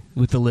the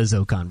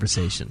Lizzo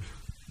conversation.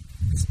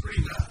 It's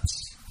pretty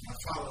nuts. I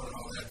follow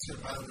all that too.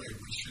 By the way,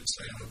 we should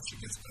say I hope she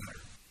gets better.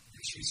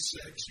 If she's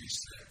sick,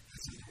 she's sick.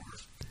 This is the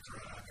worst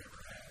cry I've ever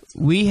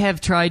had.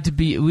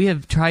 We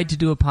have tried to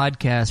do a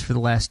podcast for the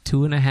last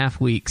 2.5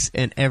 weeks,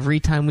 and every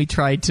time we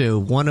try to,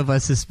 one of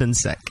us has been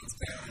sick.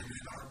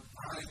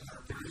 Our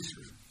producer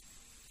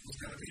was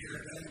going to be here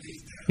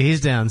today.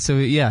 He's down. So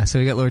we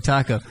got Lord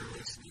Taco.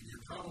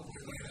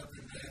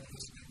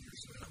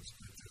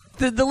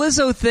 The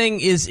Lizzo thing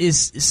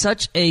is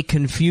such a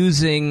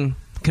confusing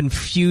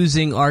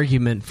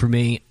argument for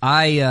me.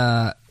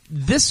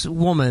 This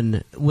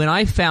woman, when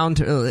I found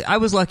her, I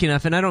was lucky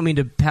enough, and I don't mean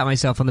to pat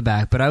myself on the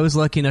back, but I was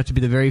lucky enough to be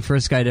the very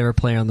first guy to ever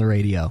play on the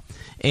radio.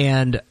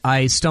 And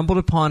I stumbled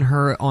upon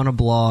her on a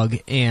blog,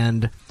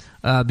 and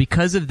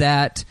because of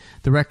that,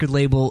 the record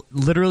label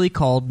literally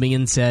called me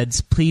and said,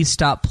 "Please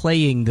stop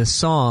playing this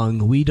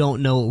song. We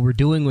don't know what we're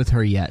doing with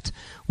her yet."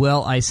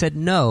 Well, I said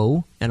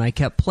no, and I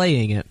kept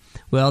playing it.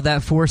 Well,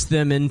 that forced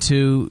them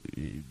into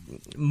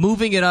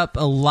moving it up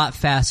a lot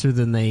faster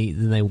than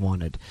they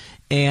wanted.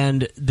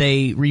 And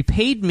they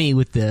repaid me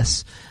with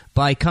this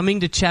by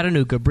coming to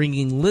Chattanooga,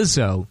 bringing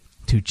Lizzo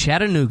to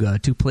Chattanooga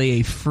to play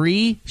a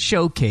free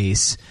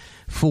showcase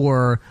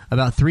for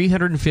about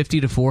 350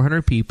 to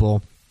 400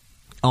 people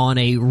on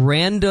a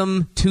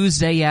random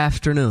Tuesday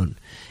afternoon.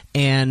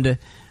 And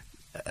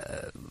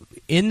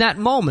in that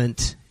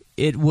moment,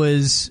 it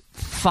was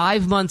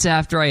 5 months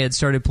after I had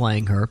started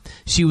playing her.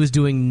 She was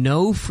doing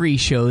no free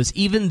shows.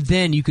 Even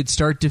then, you could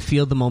start to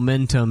feel the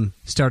momentum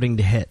starting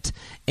to hit.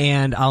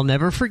 And I'll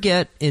never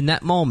forget, in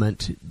that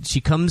moment,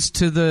 she comes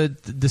to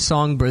the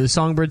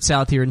Songbird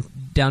South here in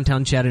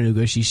downtown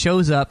Chattanooga. She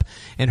shows up,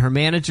 and her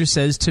manager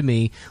says to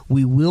me,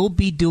 "We will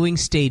be doing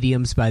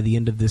stadiums by the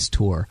end of this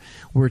tour.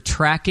 We're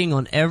tracking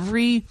on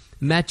every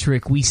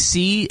metric. We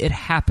see it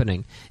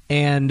happening."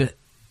 And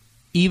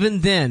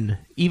even then,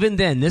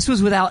 this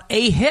was without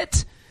a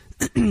hit.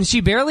 She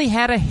barely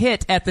had a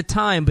hit at the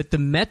time, but the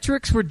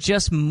metrics were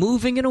just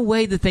moving in a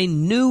way that they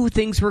knew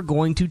things were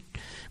going to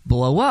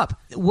blow up.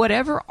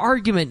 Whatever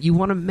argument you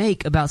want to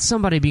make about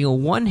somebody being a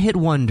one-hit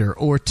wonder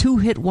or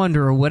two-hit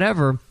wonder or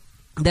whatever,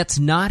 that's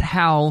not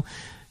how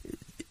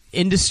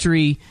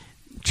industry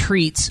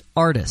treats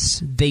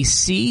artists. They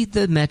see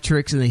the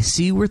metrics and they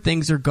see where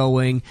things are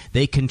going.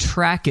 They can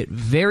track it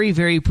very,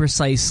 very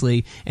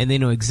precisely, and they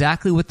know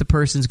exactly what the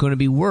person's going to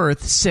be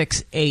worth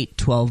 6, 8,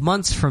 12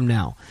 months from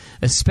now,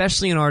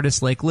 especially an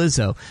artist like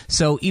Lizzo.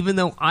 So even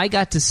though I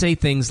got to say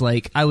things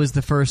like I was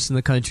the first in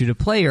the country to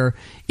play her,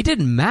 it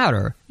didn't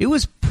matter. It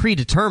was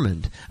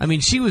predetermined. I mean,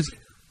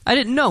 I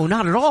didn't know,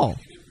 not at all.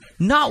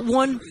 Not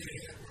one.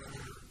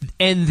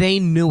 And they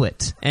knew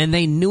it. And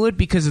they knew it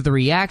because of the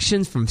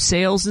reactions from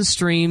sales and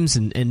streams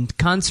and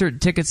concert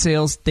ticket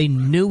sales. They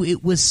knew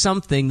it was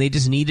something. They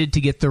just needed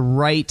to get the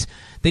right...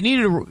 They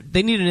needed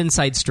an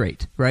inside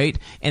straight, right?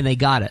 And they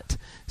got it.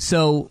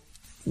 So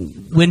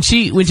when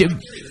she It's like, if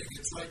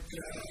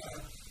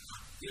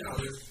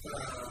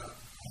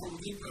Home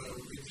Depot,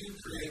 if you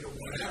create a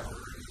whatever,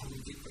 and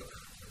Home Depot,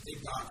 a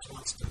big box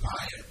wants to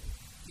buy it,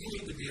 you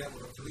need to be able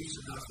to produce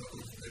enough of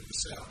them for them to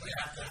sell. They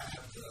have to have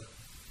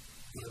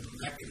the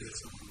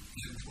mechanism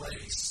in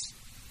place,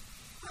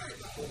 right?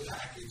 The whole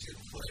package in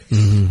place,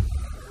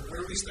 or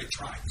at least they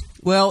try.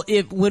 Well,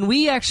 if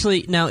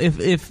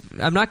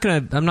I'm not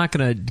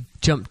gonna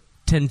jump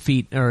 10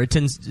 feet or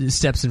 10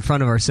 steps in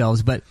front of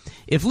ourselves, but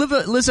if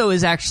Lizzo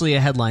is actually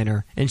a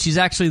headliner, and she's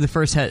actually the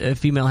first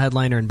female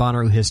headliner in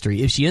Bonnaroo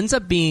history, if she ends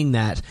up being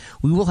that,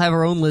 we will have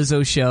our own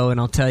Lizzo show, and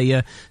I'll tell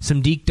you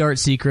some deep dark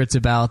secrets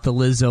about the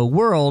Lizzo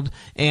world,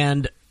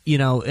 and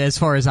as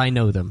far as I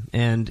know them.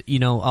 And,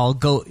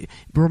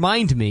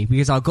 remind me,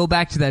 because I'll go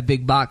back to that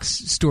big box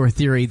store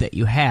theory that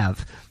you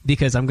have,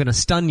 because I'm going to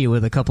stun you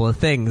with a couple of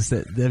things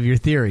of your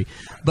theory.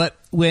 But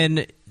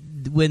when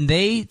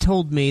they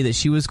told me that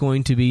she was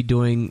going to be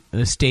doing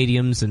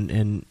stadiums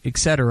and et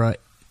cetera,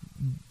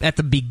 at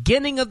the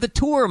beginning of the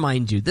tour,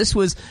 mind you, this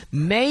was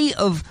May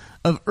of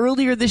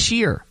earlier this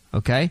year,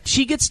 okay?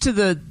 She gets to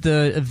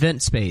the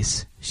event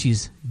space.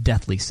 She's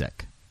deathly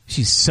sick.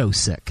 She's so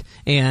sick,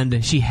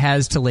 and she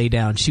has to lay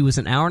down. She was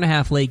an hour and a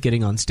half late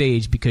getting on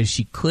stage because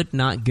she could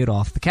not get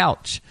off the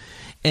couch.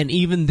 And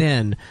even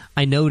then,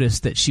 I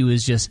noticed that she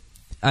was just,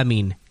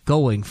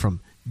 going from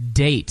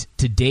date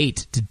to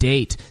date to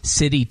date,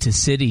 city to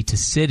city to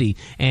city.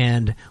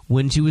 And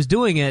when she was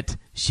doing it,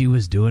 she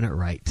was doing it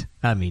right.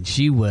 I mean,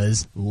 she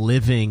was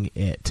living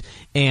it.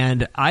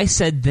 And I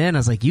said then, I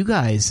was like, you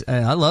guys,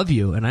 I love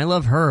you and I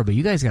love her, but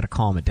you guys got to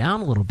calm it down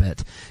a little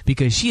bit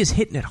because she is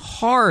hitting it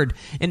hard.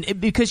 And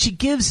because she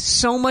gives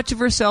so much of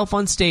herself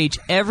on stage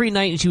every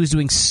night, and she was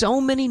doing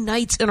so many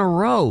nights in a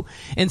row.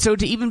 And so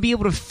to even be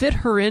able to fit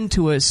her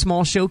into a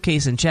small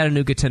showcase in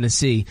Chattanooga,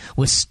 Tennessee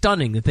was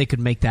stunning that they could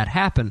make that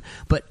happen.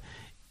 But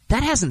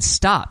that hasn't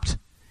stopped.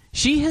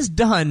 She has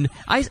done.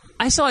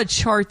 I saw a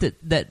chart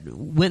that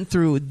went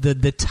through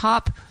the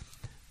top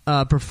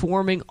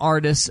performing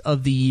artists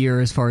of the year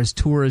as far as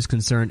tour is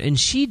concerned, and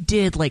she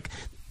did like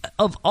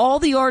of all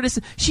the artists,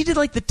 she did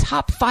like the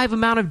top 5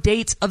 amount of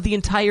dates of the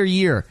entire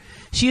year.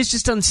 She has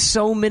just done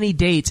so many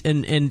dates,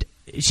 and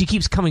she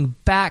keeps coming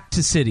back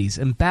to cities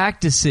and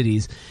back to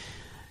cities.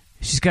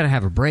 She's got to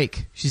have a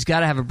break. She's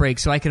got to have a break.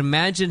 So I can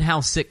imagine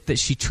how sick that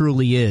she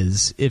truly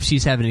is if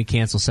she's having to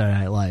cancel Saturday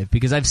Night Live.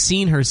 Because I've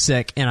seen her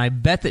sick, and I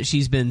bet that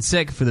she's been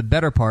sick for the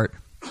better part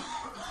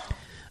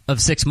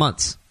of 6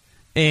 months.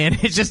 And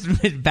it's just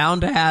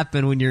bound to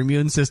happen when your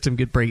immune system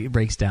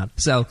breaks down.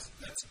 So,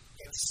 that's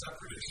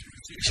separate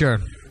issue. Sure.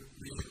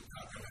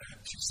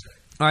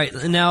 All right.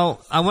 Now,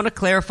 I want to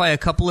clarify a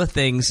couple of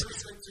things.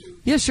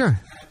 Yeah, sure.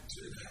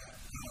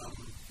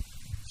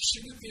 She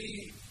would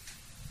be,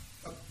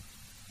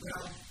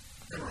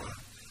 never mind.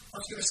 I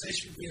was going to say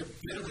she would be a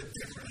bit of a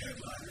different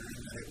headliner,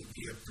 and that it would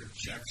be a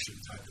projection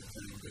type of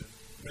thing. But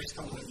based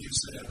on what you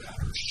said about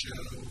her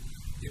show,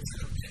 it's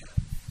an event,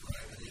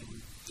 right? I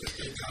mean, if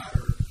they got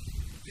her,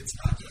 it's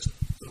not just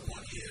the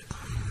one hit.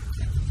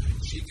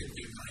 She can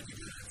do 90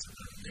 minutes of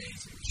an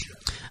amazing show.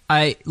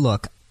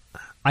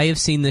 I have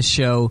seen this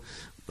show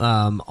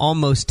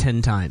almost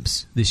 10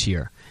 times this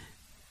year.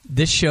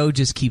 This show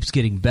just keeps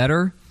getting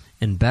better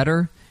and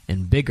better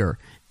and bigger.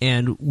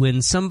 And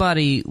when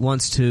somebody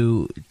wants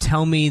to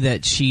tell me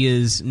that she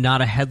is not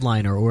a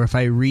headliner, or if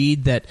I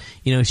read that,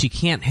 she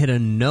can't hit a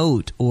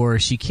note, or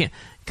she can't,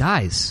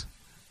 guys,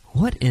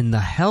 what in the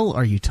hell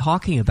are you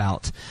talking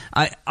about?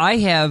 I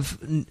have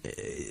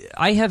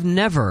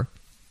never,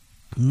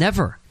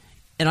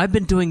 and I've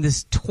been doing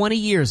this 20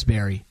 years,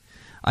 Barry.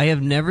 I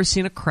have never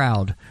seen a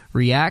crowd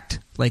react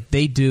like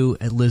they do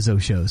at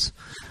Lizzo shows.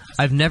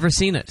 I've never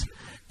seen it,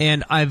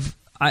 and I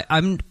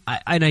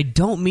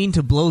don't mean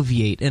to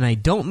bloviate, and I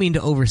don't mean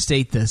to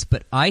overstate this,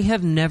 but I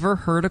have never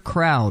heard a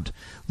crowd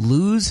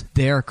lose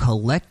their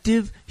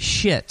collective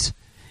shit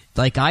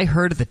like I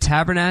heard at the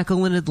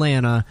Tabernacle in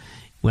Atlanta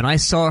when I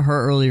saw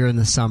her earlier in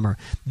the summer.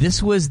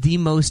 This was the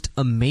most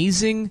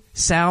amazing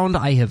sound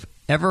I have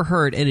ever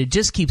heard, and it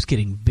just keeps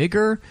getting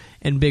bigger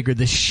and bigger.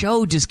 The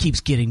show just keeps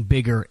getting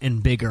bigger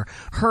and bigger.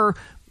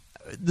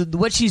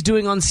 What she's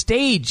doing on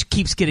stage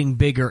keeps getting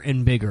bigger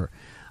and bigger.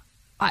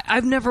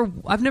 I've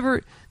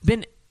never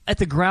been at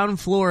the ground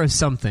floor of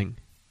something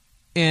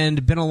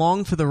and been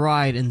along for the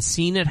ride and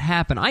seen it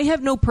happen. I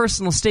have no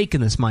personal stake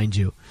in this, mind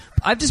you.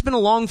 I've just been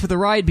along for the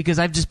ride because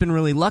I've just been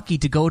really lucky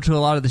to go to a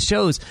lot of the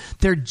shows.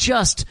 They're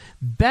just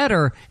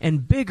better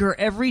and bigger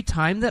every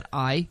time that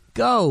I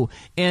go.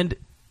 And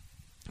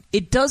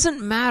it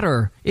doesn't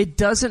matter. It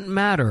doesn't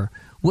matter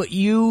what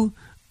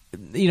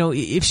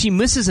if she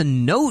misses a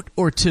note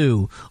or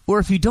two, or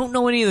if you don't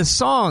know any of the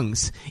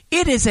songs.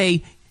 It is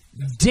a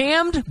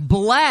damned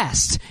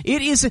blast.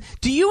 It is.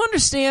 Do you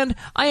understand?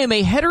 I am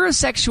a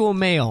heterosexual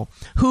male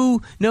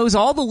who knows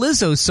all the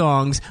Lizzo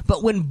songs,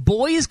 but when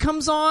Boys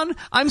comes on,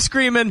 I'm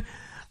screaming,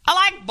 I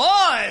like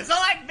boys, I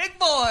like big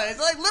boys,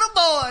 I like little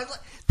boys.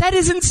 That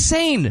is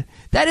insane.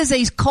 That is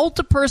a cult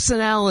of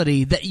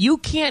personality that you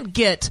can't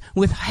get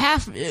with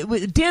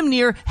damn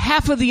near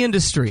half of the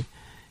industry.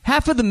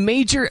 Half of the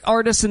major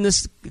artists in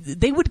this,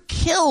 they would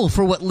kill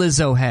for what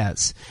Lizzo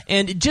has.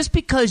 And just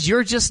because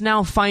you're just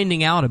now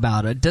finding out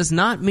about it does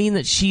not mean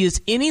that she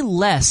is any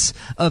less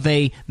of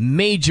a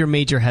major,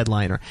 major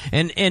headliner.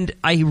 And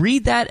I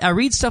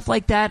read stuff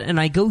like that,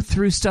 and I go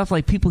through stuff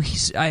like people.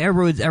 I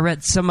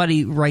read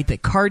somebody write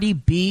that Cardi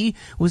B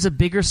is a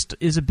bigger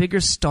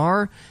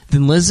star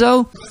than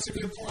Lizzo. That's a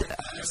good point.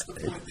 That's the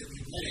point that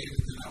you made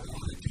that I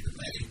wanted you to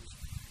make,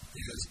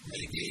 is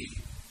maybe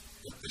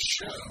with the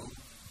show,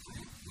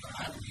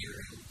 I'm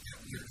hearing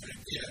you're going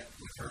to get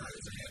with her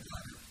as a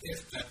headliner,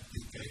 if that's the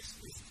case,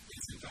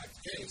 if in fact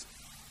the case,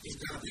 is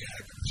going to be a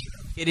heck of a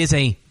show. It is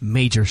a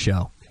major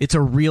show. It's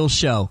a real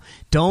show.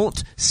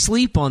 Don't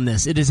sleep on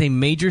this. It is a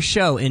major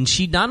show, and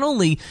she not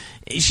only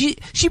she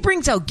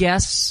brings out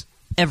guests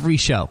every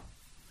show.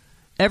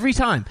 Every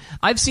time.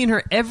 I've seen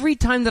her, every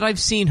time that I've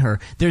seen her,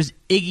 there's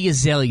Iggy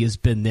Azalea's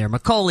been there.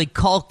 Macaulay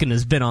Culkin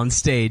has been on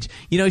stage.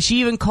 She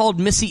even called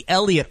Missy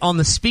Elliott on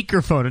the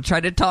speakerphone and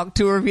tried to talk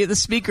to her via the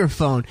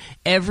speakerphone.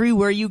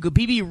 Everywhere you go.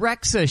 BB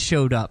Rexa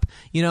showed up.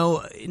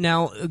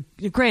 Now,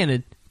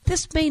 granted,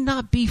 this may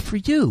not be for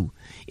you.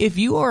 If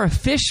you are a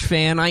Fish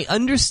fan, I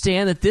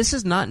understand that this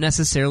is not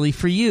necessarily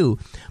for you.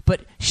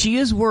 But she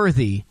is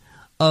worthy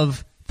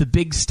of the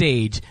big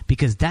stage,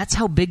 because that's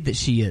how big that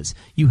she is.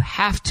 You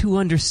have to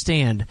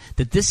understand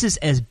that this is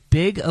as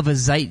big of a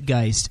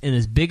zeitgeist and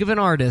as big of an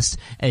artist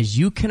as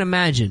you can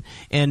imagine.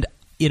 And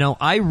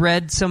I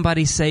read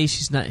somebody say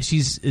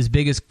she's as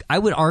big as, I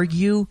would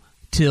argue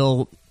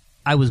till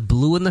I was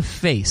blue in the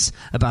face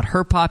about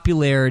her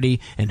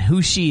popularity and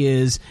who she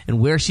is and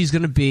where she's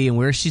going to be and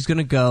where she's going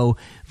to go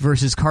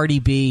versus Cardi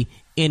B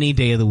any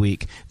day of the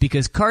week.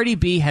 Because Cardi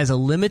B has a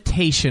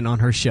limitation on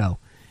her show.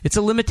 It's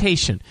a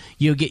limitation.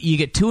 You get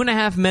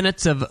 2.5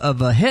 minutes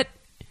of a hit,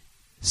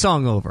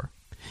 song over.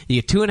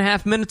 You get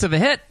 2.5 minutes of a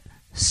hit,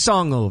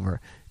 song over.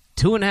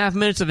 2.5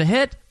 minutes of a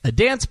hit, a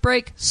dance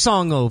break,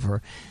 song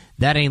over.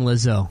 That ain't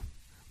Lizzo.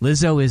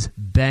 Lizzo is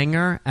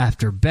banger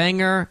after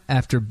banger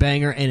after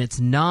banger, and it's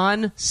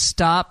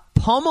non-stop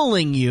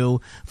pummeling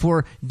you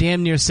for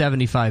damn near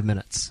 75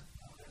 minutes.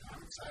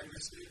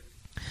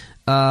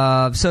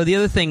 So the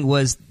other thing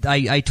was,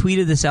 I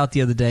tweeted this out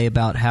the other day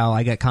about how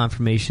I got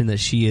confirmation that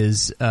she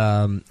is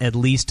at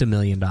least $1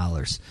 million.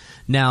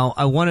 Now,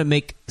 I want to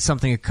make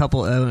something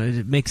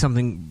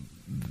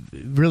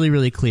really,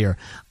 really clear.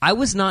 I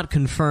was not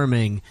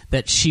confirming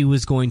that she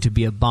was going to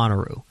be a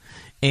Bonnaroo.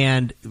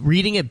 And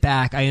reading it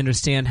back, I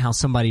understand how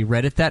somebody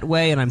read it that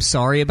way, and I'm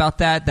sorry about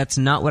that. That's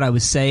not what I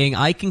was saying.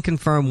 I can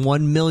confirm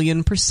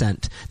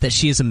 1,000,000% that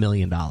she is $1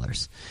 million.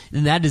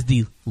 And that is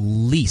the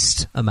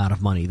least amount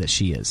of money that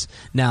she is.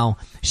 Now,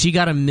 she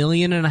got $1.5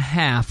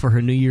 million for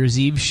her New Year's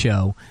Eve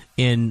show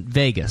in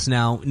Vegas.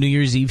 Now, New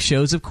Year's Eve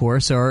shows, of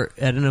course, are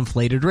at an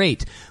inflated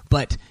rate.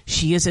 But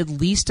she is at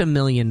least $1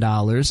 million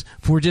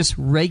for just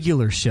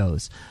regular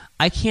shows.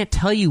 I can't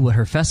tell you what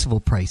her festival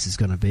price is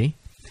going to be.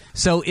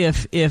 So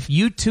if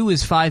U2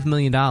 is $5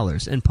 million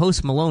and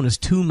Post Malone is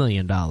 $2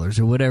 million or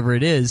whatever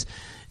it is,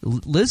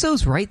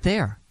 Lizzo's right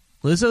there.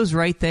 Lizzo's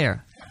right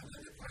there.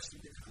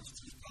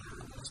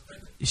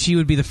 She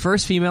would be the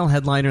first female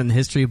headliner in the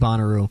history of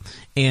Bonnaroo,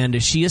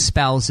 and she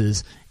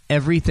espouses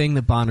everything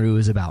that Bonnaroo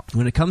is about.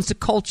 When it comes to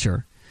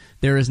culture,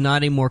 there is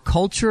not a more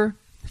culture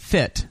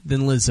fit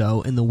than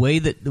Lizzo in the way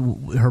that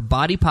her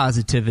body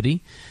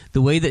positivity,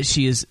 the way that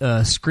she is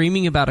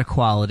screaming about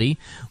equality,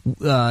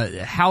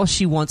 how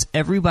she wants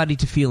everybody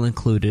to feel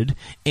included,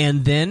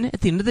 and then, at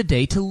the end of the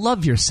day, to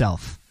love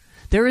yourself.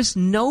 There is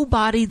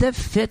nobody that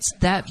fits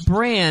that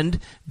brand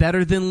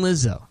better than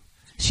Lizzo.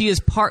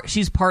 She's part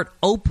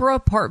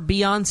Oprah, part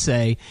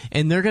Beyonce,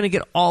 and they're going to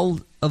get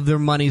all of their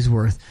money's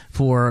worth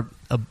for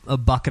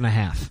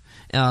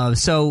 $1.50.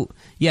 So,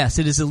 yes,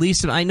 it is at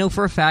least. I know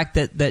for a fact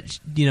that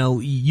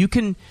you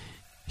can.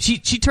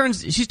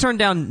 She's turned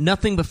down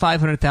nothing but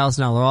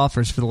 $500,000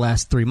 offers for the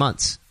last 3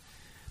 months.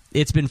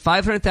 It's been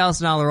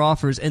 $500,000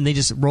 offers, and they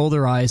just roll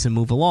their eyes and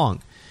move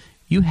along.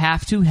 You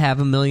have to have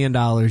 $1 million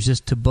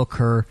just to book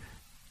her,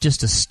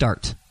 just to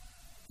start.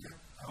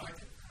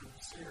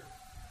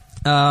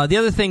 The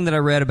other thing that I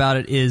read about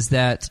it is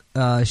that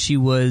she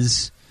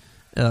was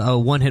a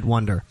one-hit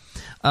wonder.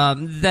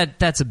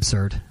 That's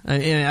absurd.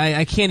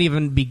 I can't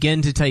even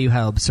begin to tell you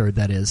how absurd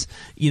that is.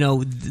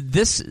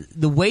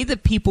 The way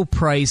that people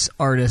price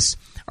artists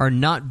are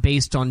not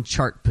based on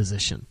chart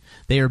position.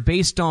 They are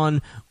based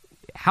on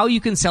how you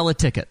can sell a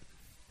ticket.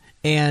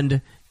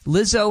 And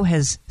Lizzo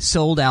has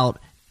sold out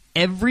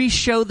every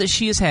show that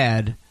she has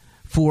had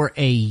for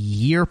a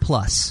year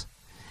plus.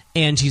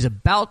 And she's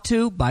about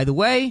to, by the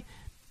way,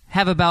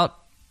 have about,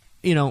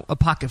 a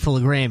pocket full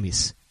of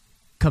Grammys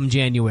come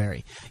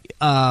January.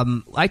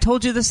 I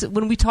told you this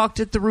when we talked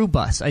at the Rue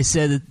Bus. I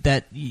said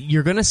that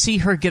you're going to see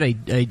her get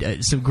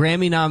some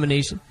Grammy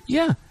nomination.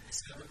 Yeah,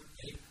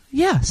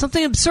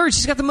 something absurd.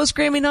 She's got the most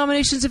Grammy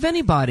nominations of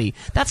anybody.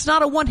 That's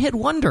not a one-hit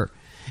wonder.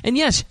 And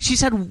yes,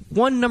 she's had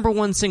one number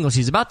one single.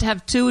 She's about to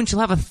have two, and she'll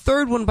have a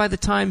third one by the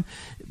time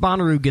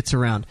Bonnaroo gets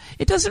around.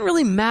 It doesn't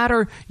really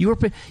matter. You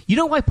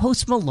know why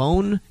Post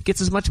Malone gets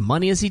as much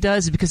money as he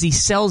does? It's because he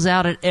sells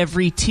out at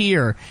every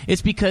tier.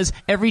 It's because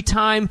every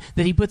time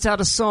that he puts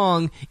out a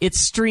song, it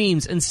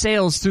streams and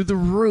sales through the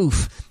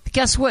roof.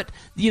 Guess what?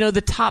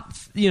 The top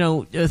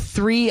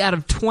 3 out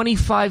of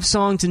 25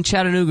 songs in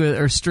Chattanooga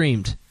are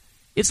streamed.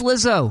 It's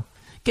Lizzo.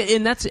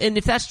 And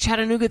if that's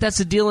Chattanooga, that's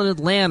a deal in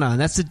Atlanta, and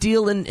that's a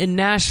deal in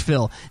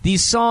Nashville.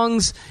 These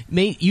songs,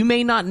 you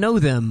may not know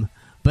them,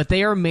 but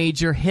they are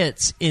major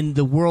hits in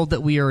the world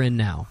that we are in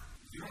now.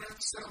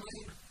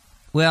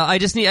 Well, I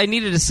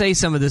needed to say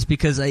some of this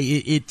because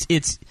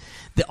it's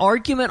the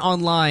argument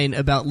online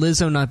about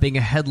Lizzo not being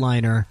a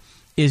headliner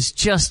is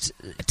just,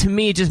 to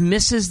me, it just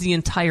misses the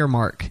entire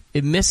mark.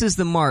 It misses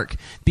the mark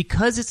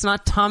because it's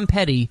not Tom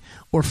Petty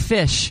or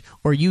Fish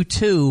or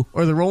U2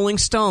 or the Rolling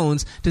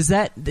Stones.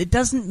 It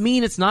doesn't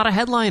mean it's not a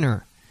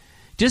headliner.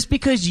 Just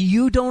because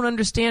you don't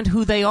understand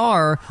who they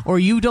are or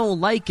you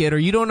don't like it or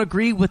you don't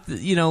agree with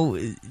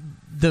the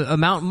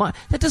amount of money,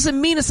 that doesn't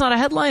mean it's not a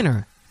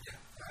headliner.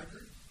 I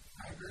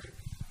agree.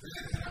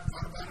 And I've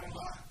thought about it a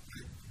lot.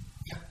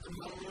 At the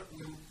moment,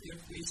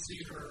 if we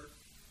see her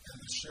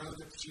and the show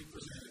that she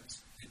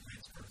presents, it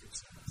makes perfect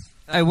sense.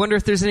 I wonder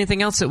if there's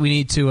anything else that we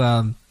need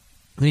to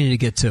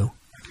get to. I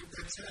think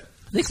that's it.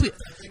 I think we're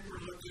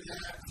looking at,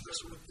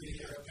 especially with the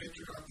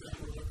Patreon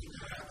thing, we're looking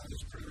at having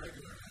this pretty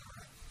regular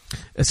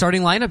now, right?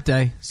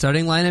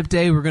 Starting lineup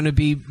day, we're going to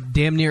be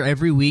damn near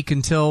every week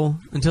until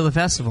the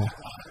festival.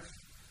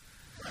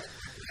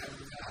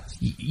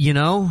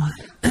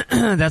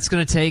 That's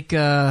going to take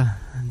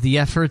the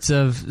efforts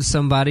of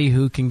somebody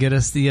who can get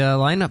us the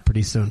lineup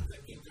pretty soon.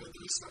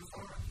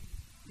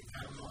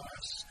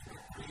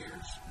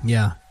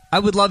 Yeah, I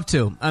would love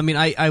to. I mean,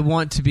 I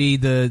want to be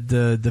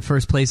the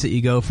first place that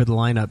you go for the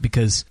lineup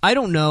because I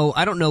don't know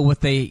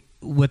what they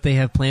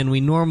have planned.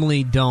 We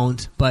normally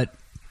don't, but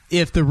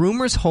if the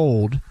rumors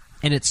hold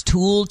and it's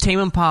Tool, Tame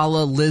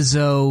Impala,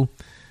 Lizzo,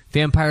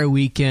 Vampire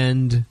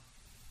Weekend,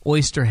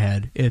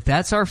 Oysterhead, if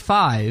that's our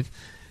 5,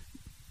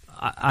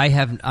 I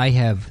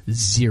have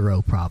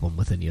zero problem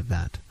with any of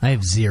that. I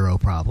have zero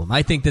problem.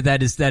 I think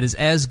that is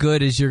as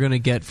good as you're going to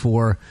get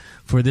for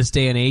this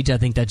day and age. I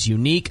think that's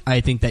unique.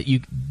 I think that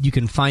you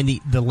can find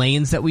the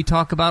lanes that we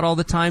talk about all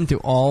the time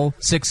through all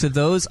 6 of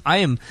those. I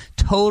am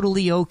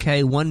totally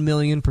okay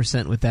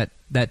 1,000,000% with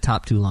that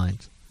top 2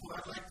 lines. Well,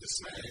 I'd like to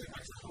say, I'd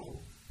like to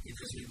hope,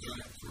 because we've done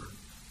it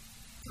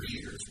for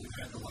years, we've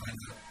had the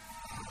lineup,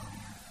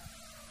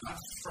 not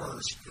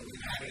first, but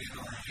we've had it in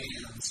our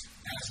hands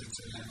as it's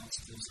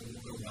announced, and so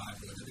we'll go live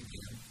with it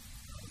again.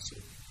 So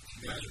if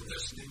you guys are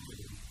listening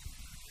and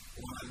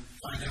want to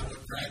find out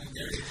what Brad and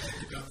Gary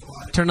think about the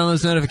lineup, turn on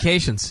those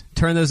notifications.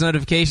 Turn those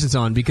notifications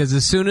on because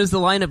as soon as the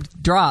lineup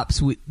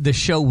drops, the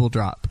show will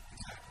drop.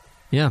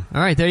 Yeah.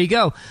 All right. There you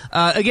go.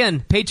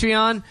 Again,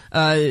 Patreon,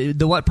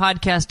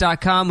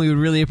 thewhatpodcast.com. We would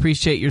really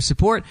appreciate your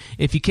support.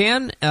 If you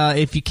can,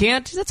 if you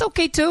can't, that's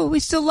okay too. We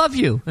still love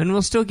you and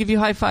we'll still give you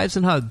high fives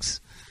and hugs.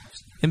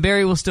 And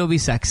Barry will still be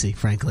sexy,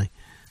 frankly.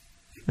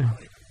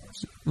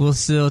 We'll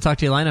still talk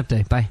to you lineup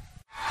day. Bye.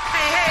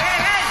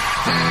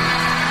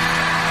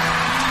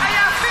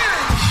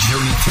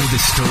 Journey through the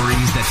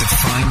stories that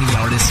define the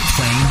artists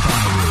playing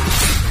Bonnaroo.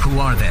 Who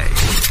are they?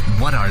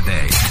 What are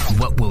they?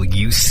 What will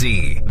you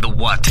see? The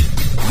what?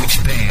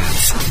 Which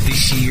bands?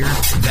 This year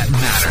that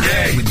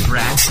matter. With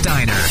Brad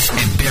Steiner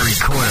and Barry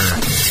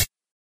Corder.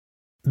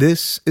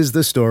 This is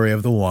the story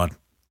of the one.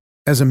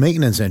 As a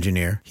maintenance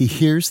engineer, he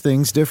hears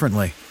things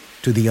differently.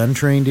 To the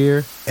untrained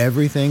ear,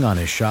 everything on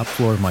his shop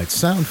floor might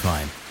sound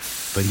fine,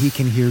 but he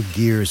can hear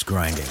gears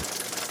grinding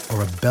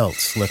or a belt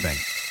slipping.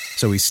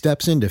 So he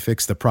steps in to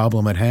fix the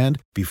problem at hand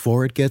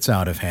before it gets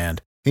out of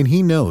hand. And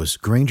he knows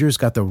Grainger's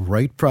got the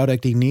right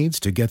product he needs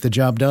to get the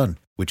job done,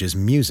 which is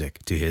music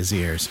to his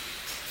ears.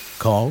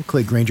 Call,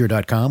 click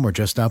Grainger.com, or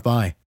just stop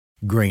by.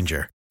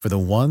 Grainger, for the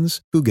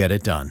ones who get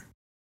it done.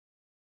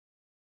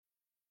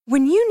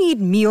 When you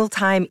need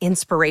mealtime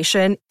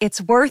inspiration,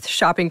 it's worth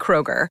shopping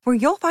Kroger, where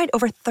you'll find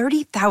over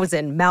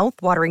 30,000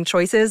 mouth-watering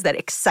choices that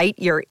excite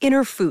your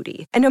inner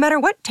foodie. And no matter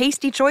what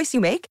tasty choice you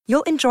make,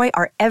 you'll enjoy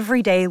our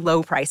everyday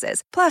low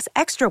prices, plus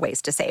extra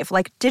ways to save,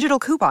 like digital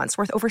coupons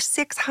worth over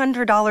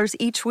 $600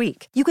 each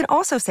week. You can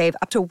also save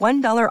up to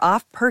 $1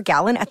 off per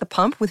gallon at the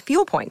pump with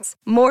fuel points.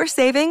 More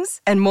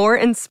savings and more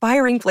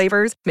inspiring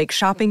flavors make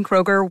shopping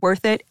Kroger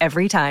worth it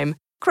every time.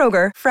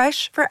 Kroger,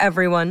 fresh for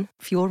everyone.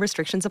 Fuel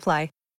restrictions apply.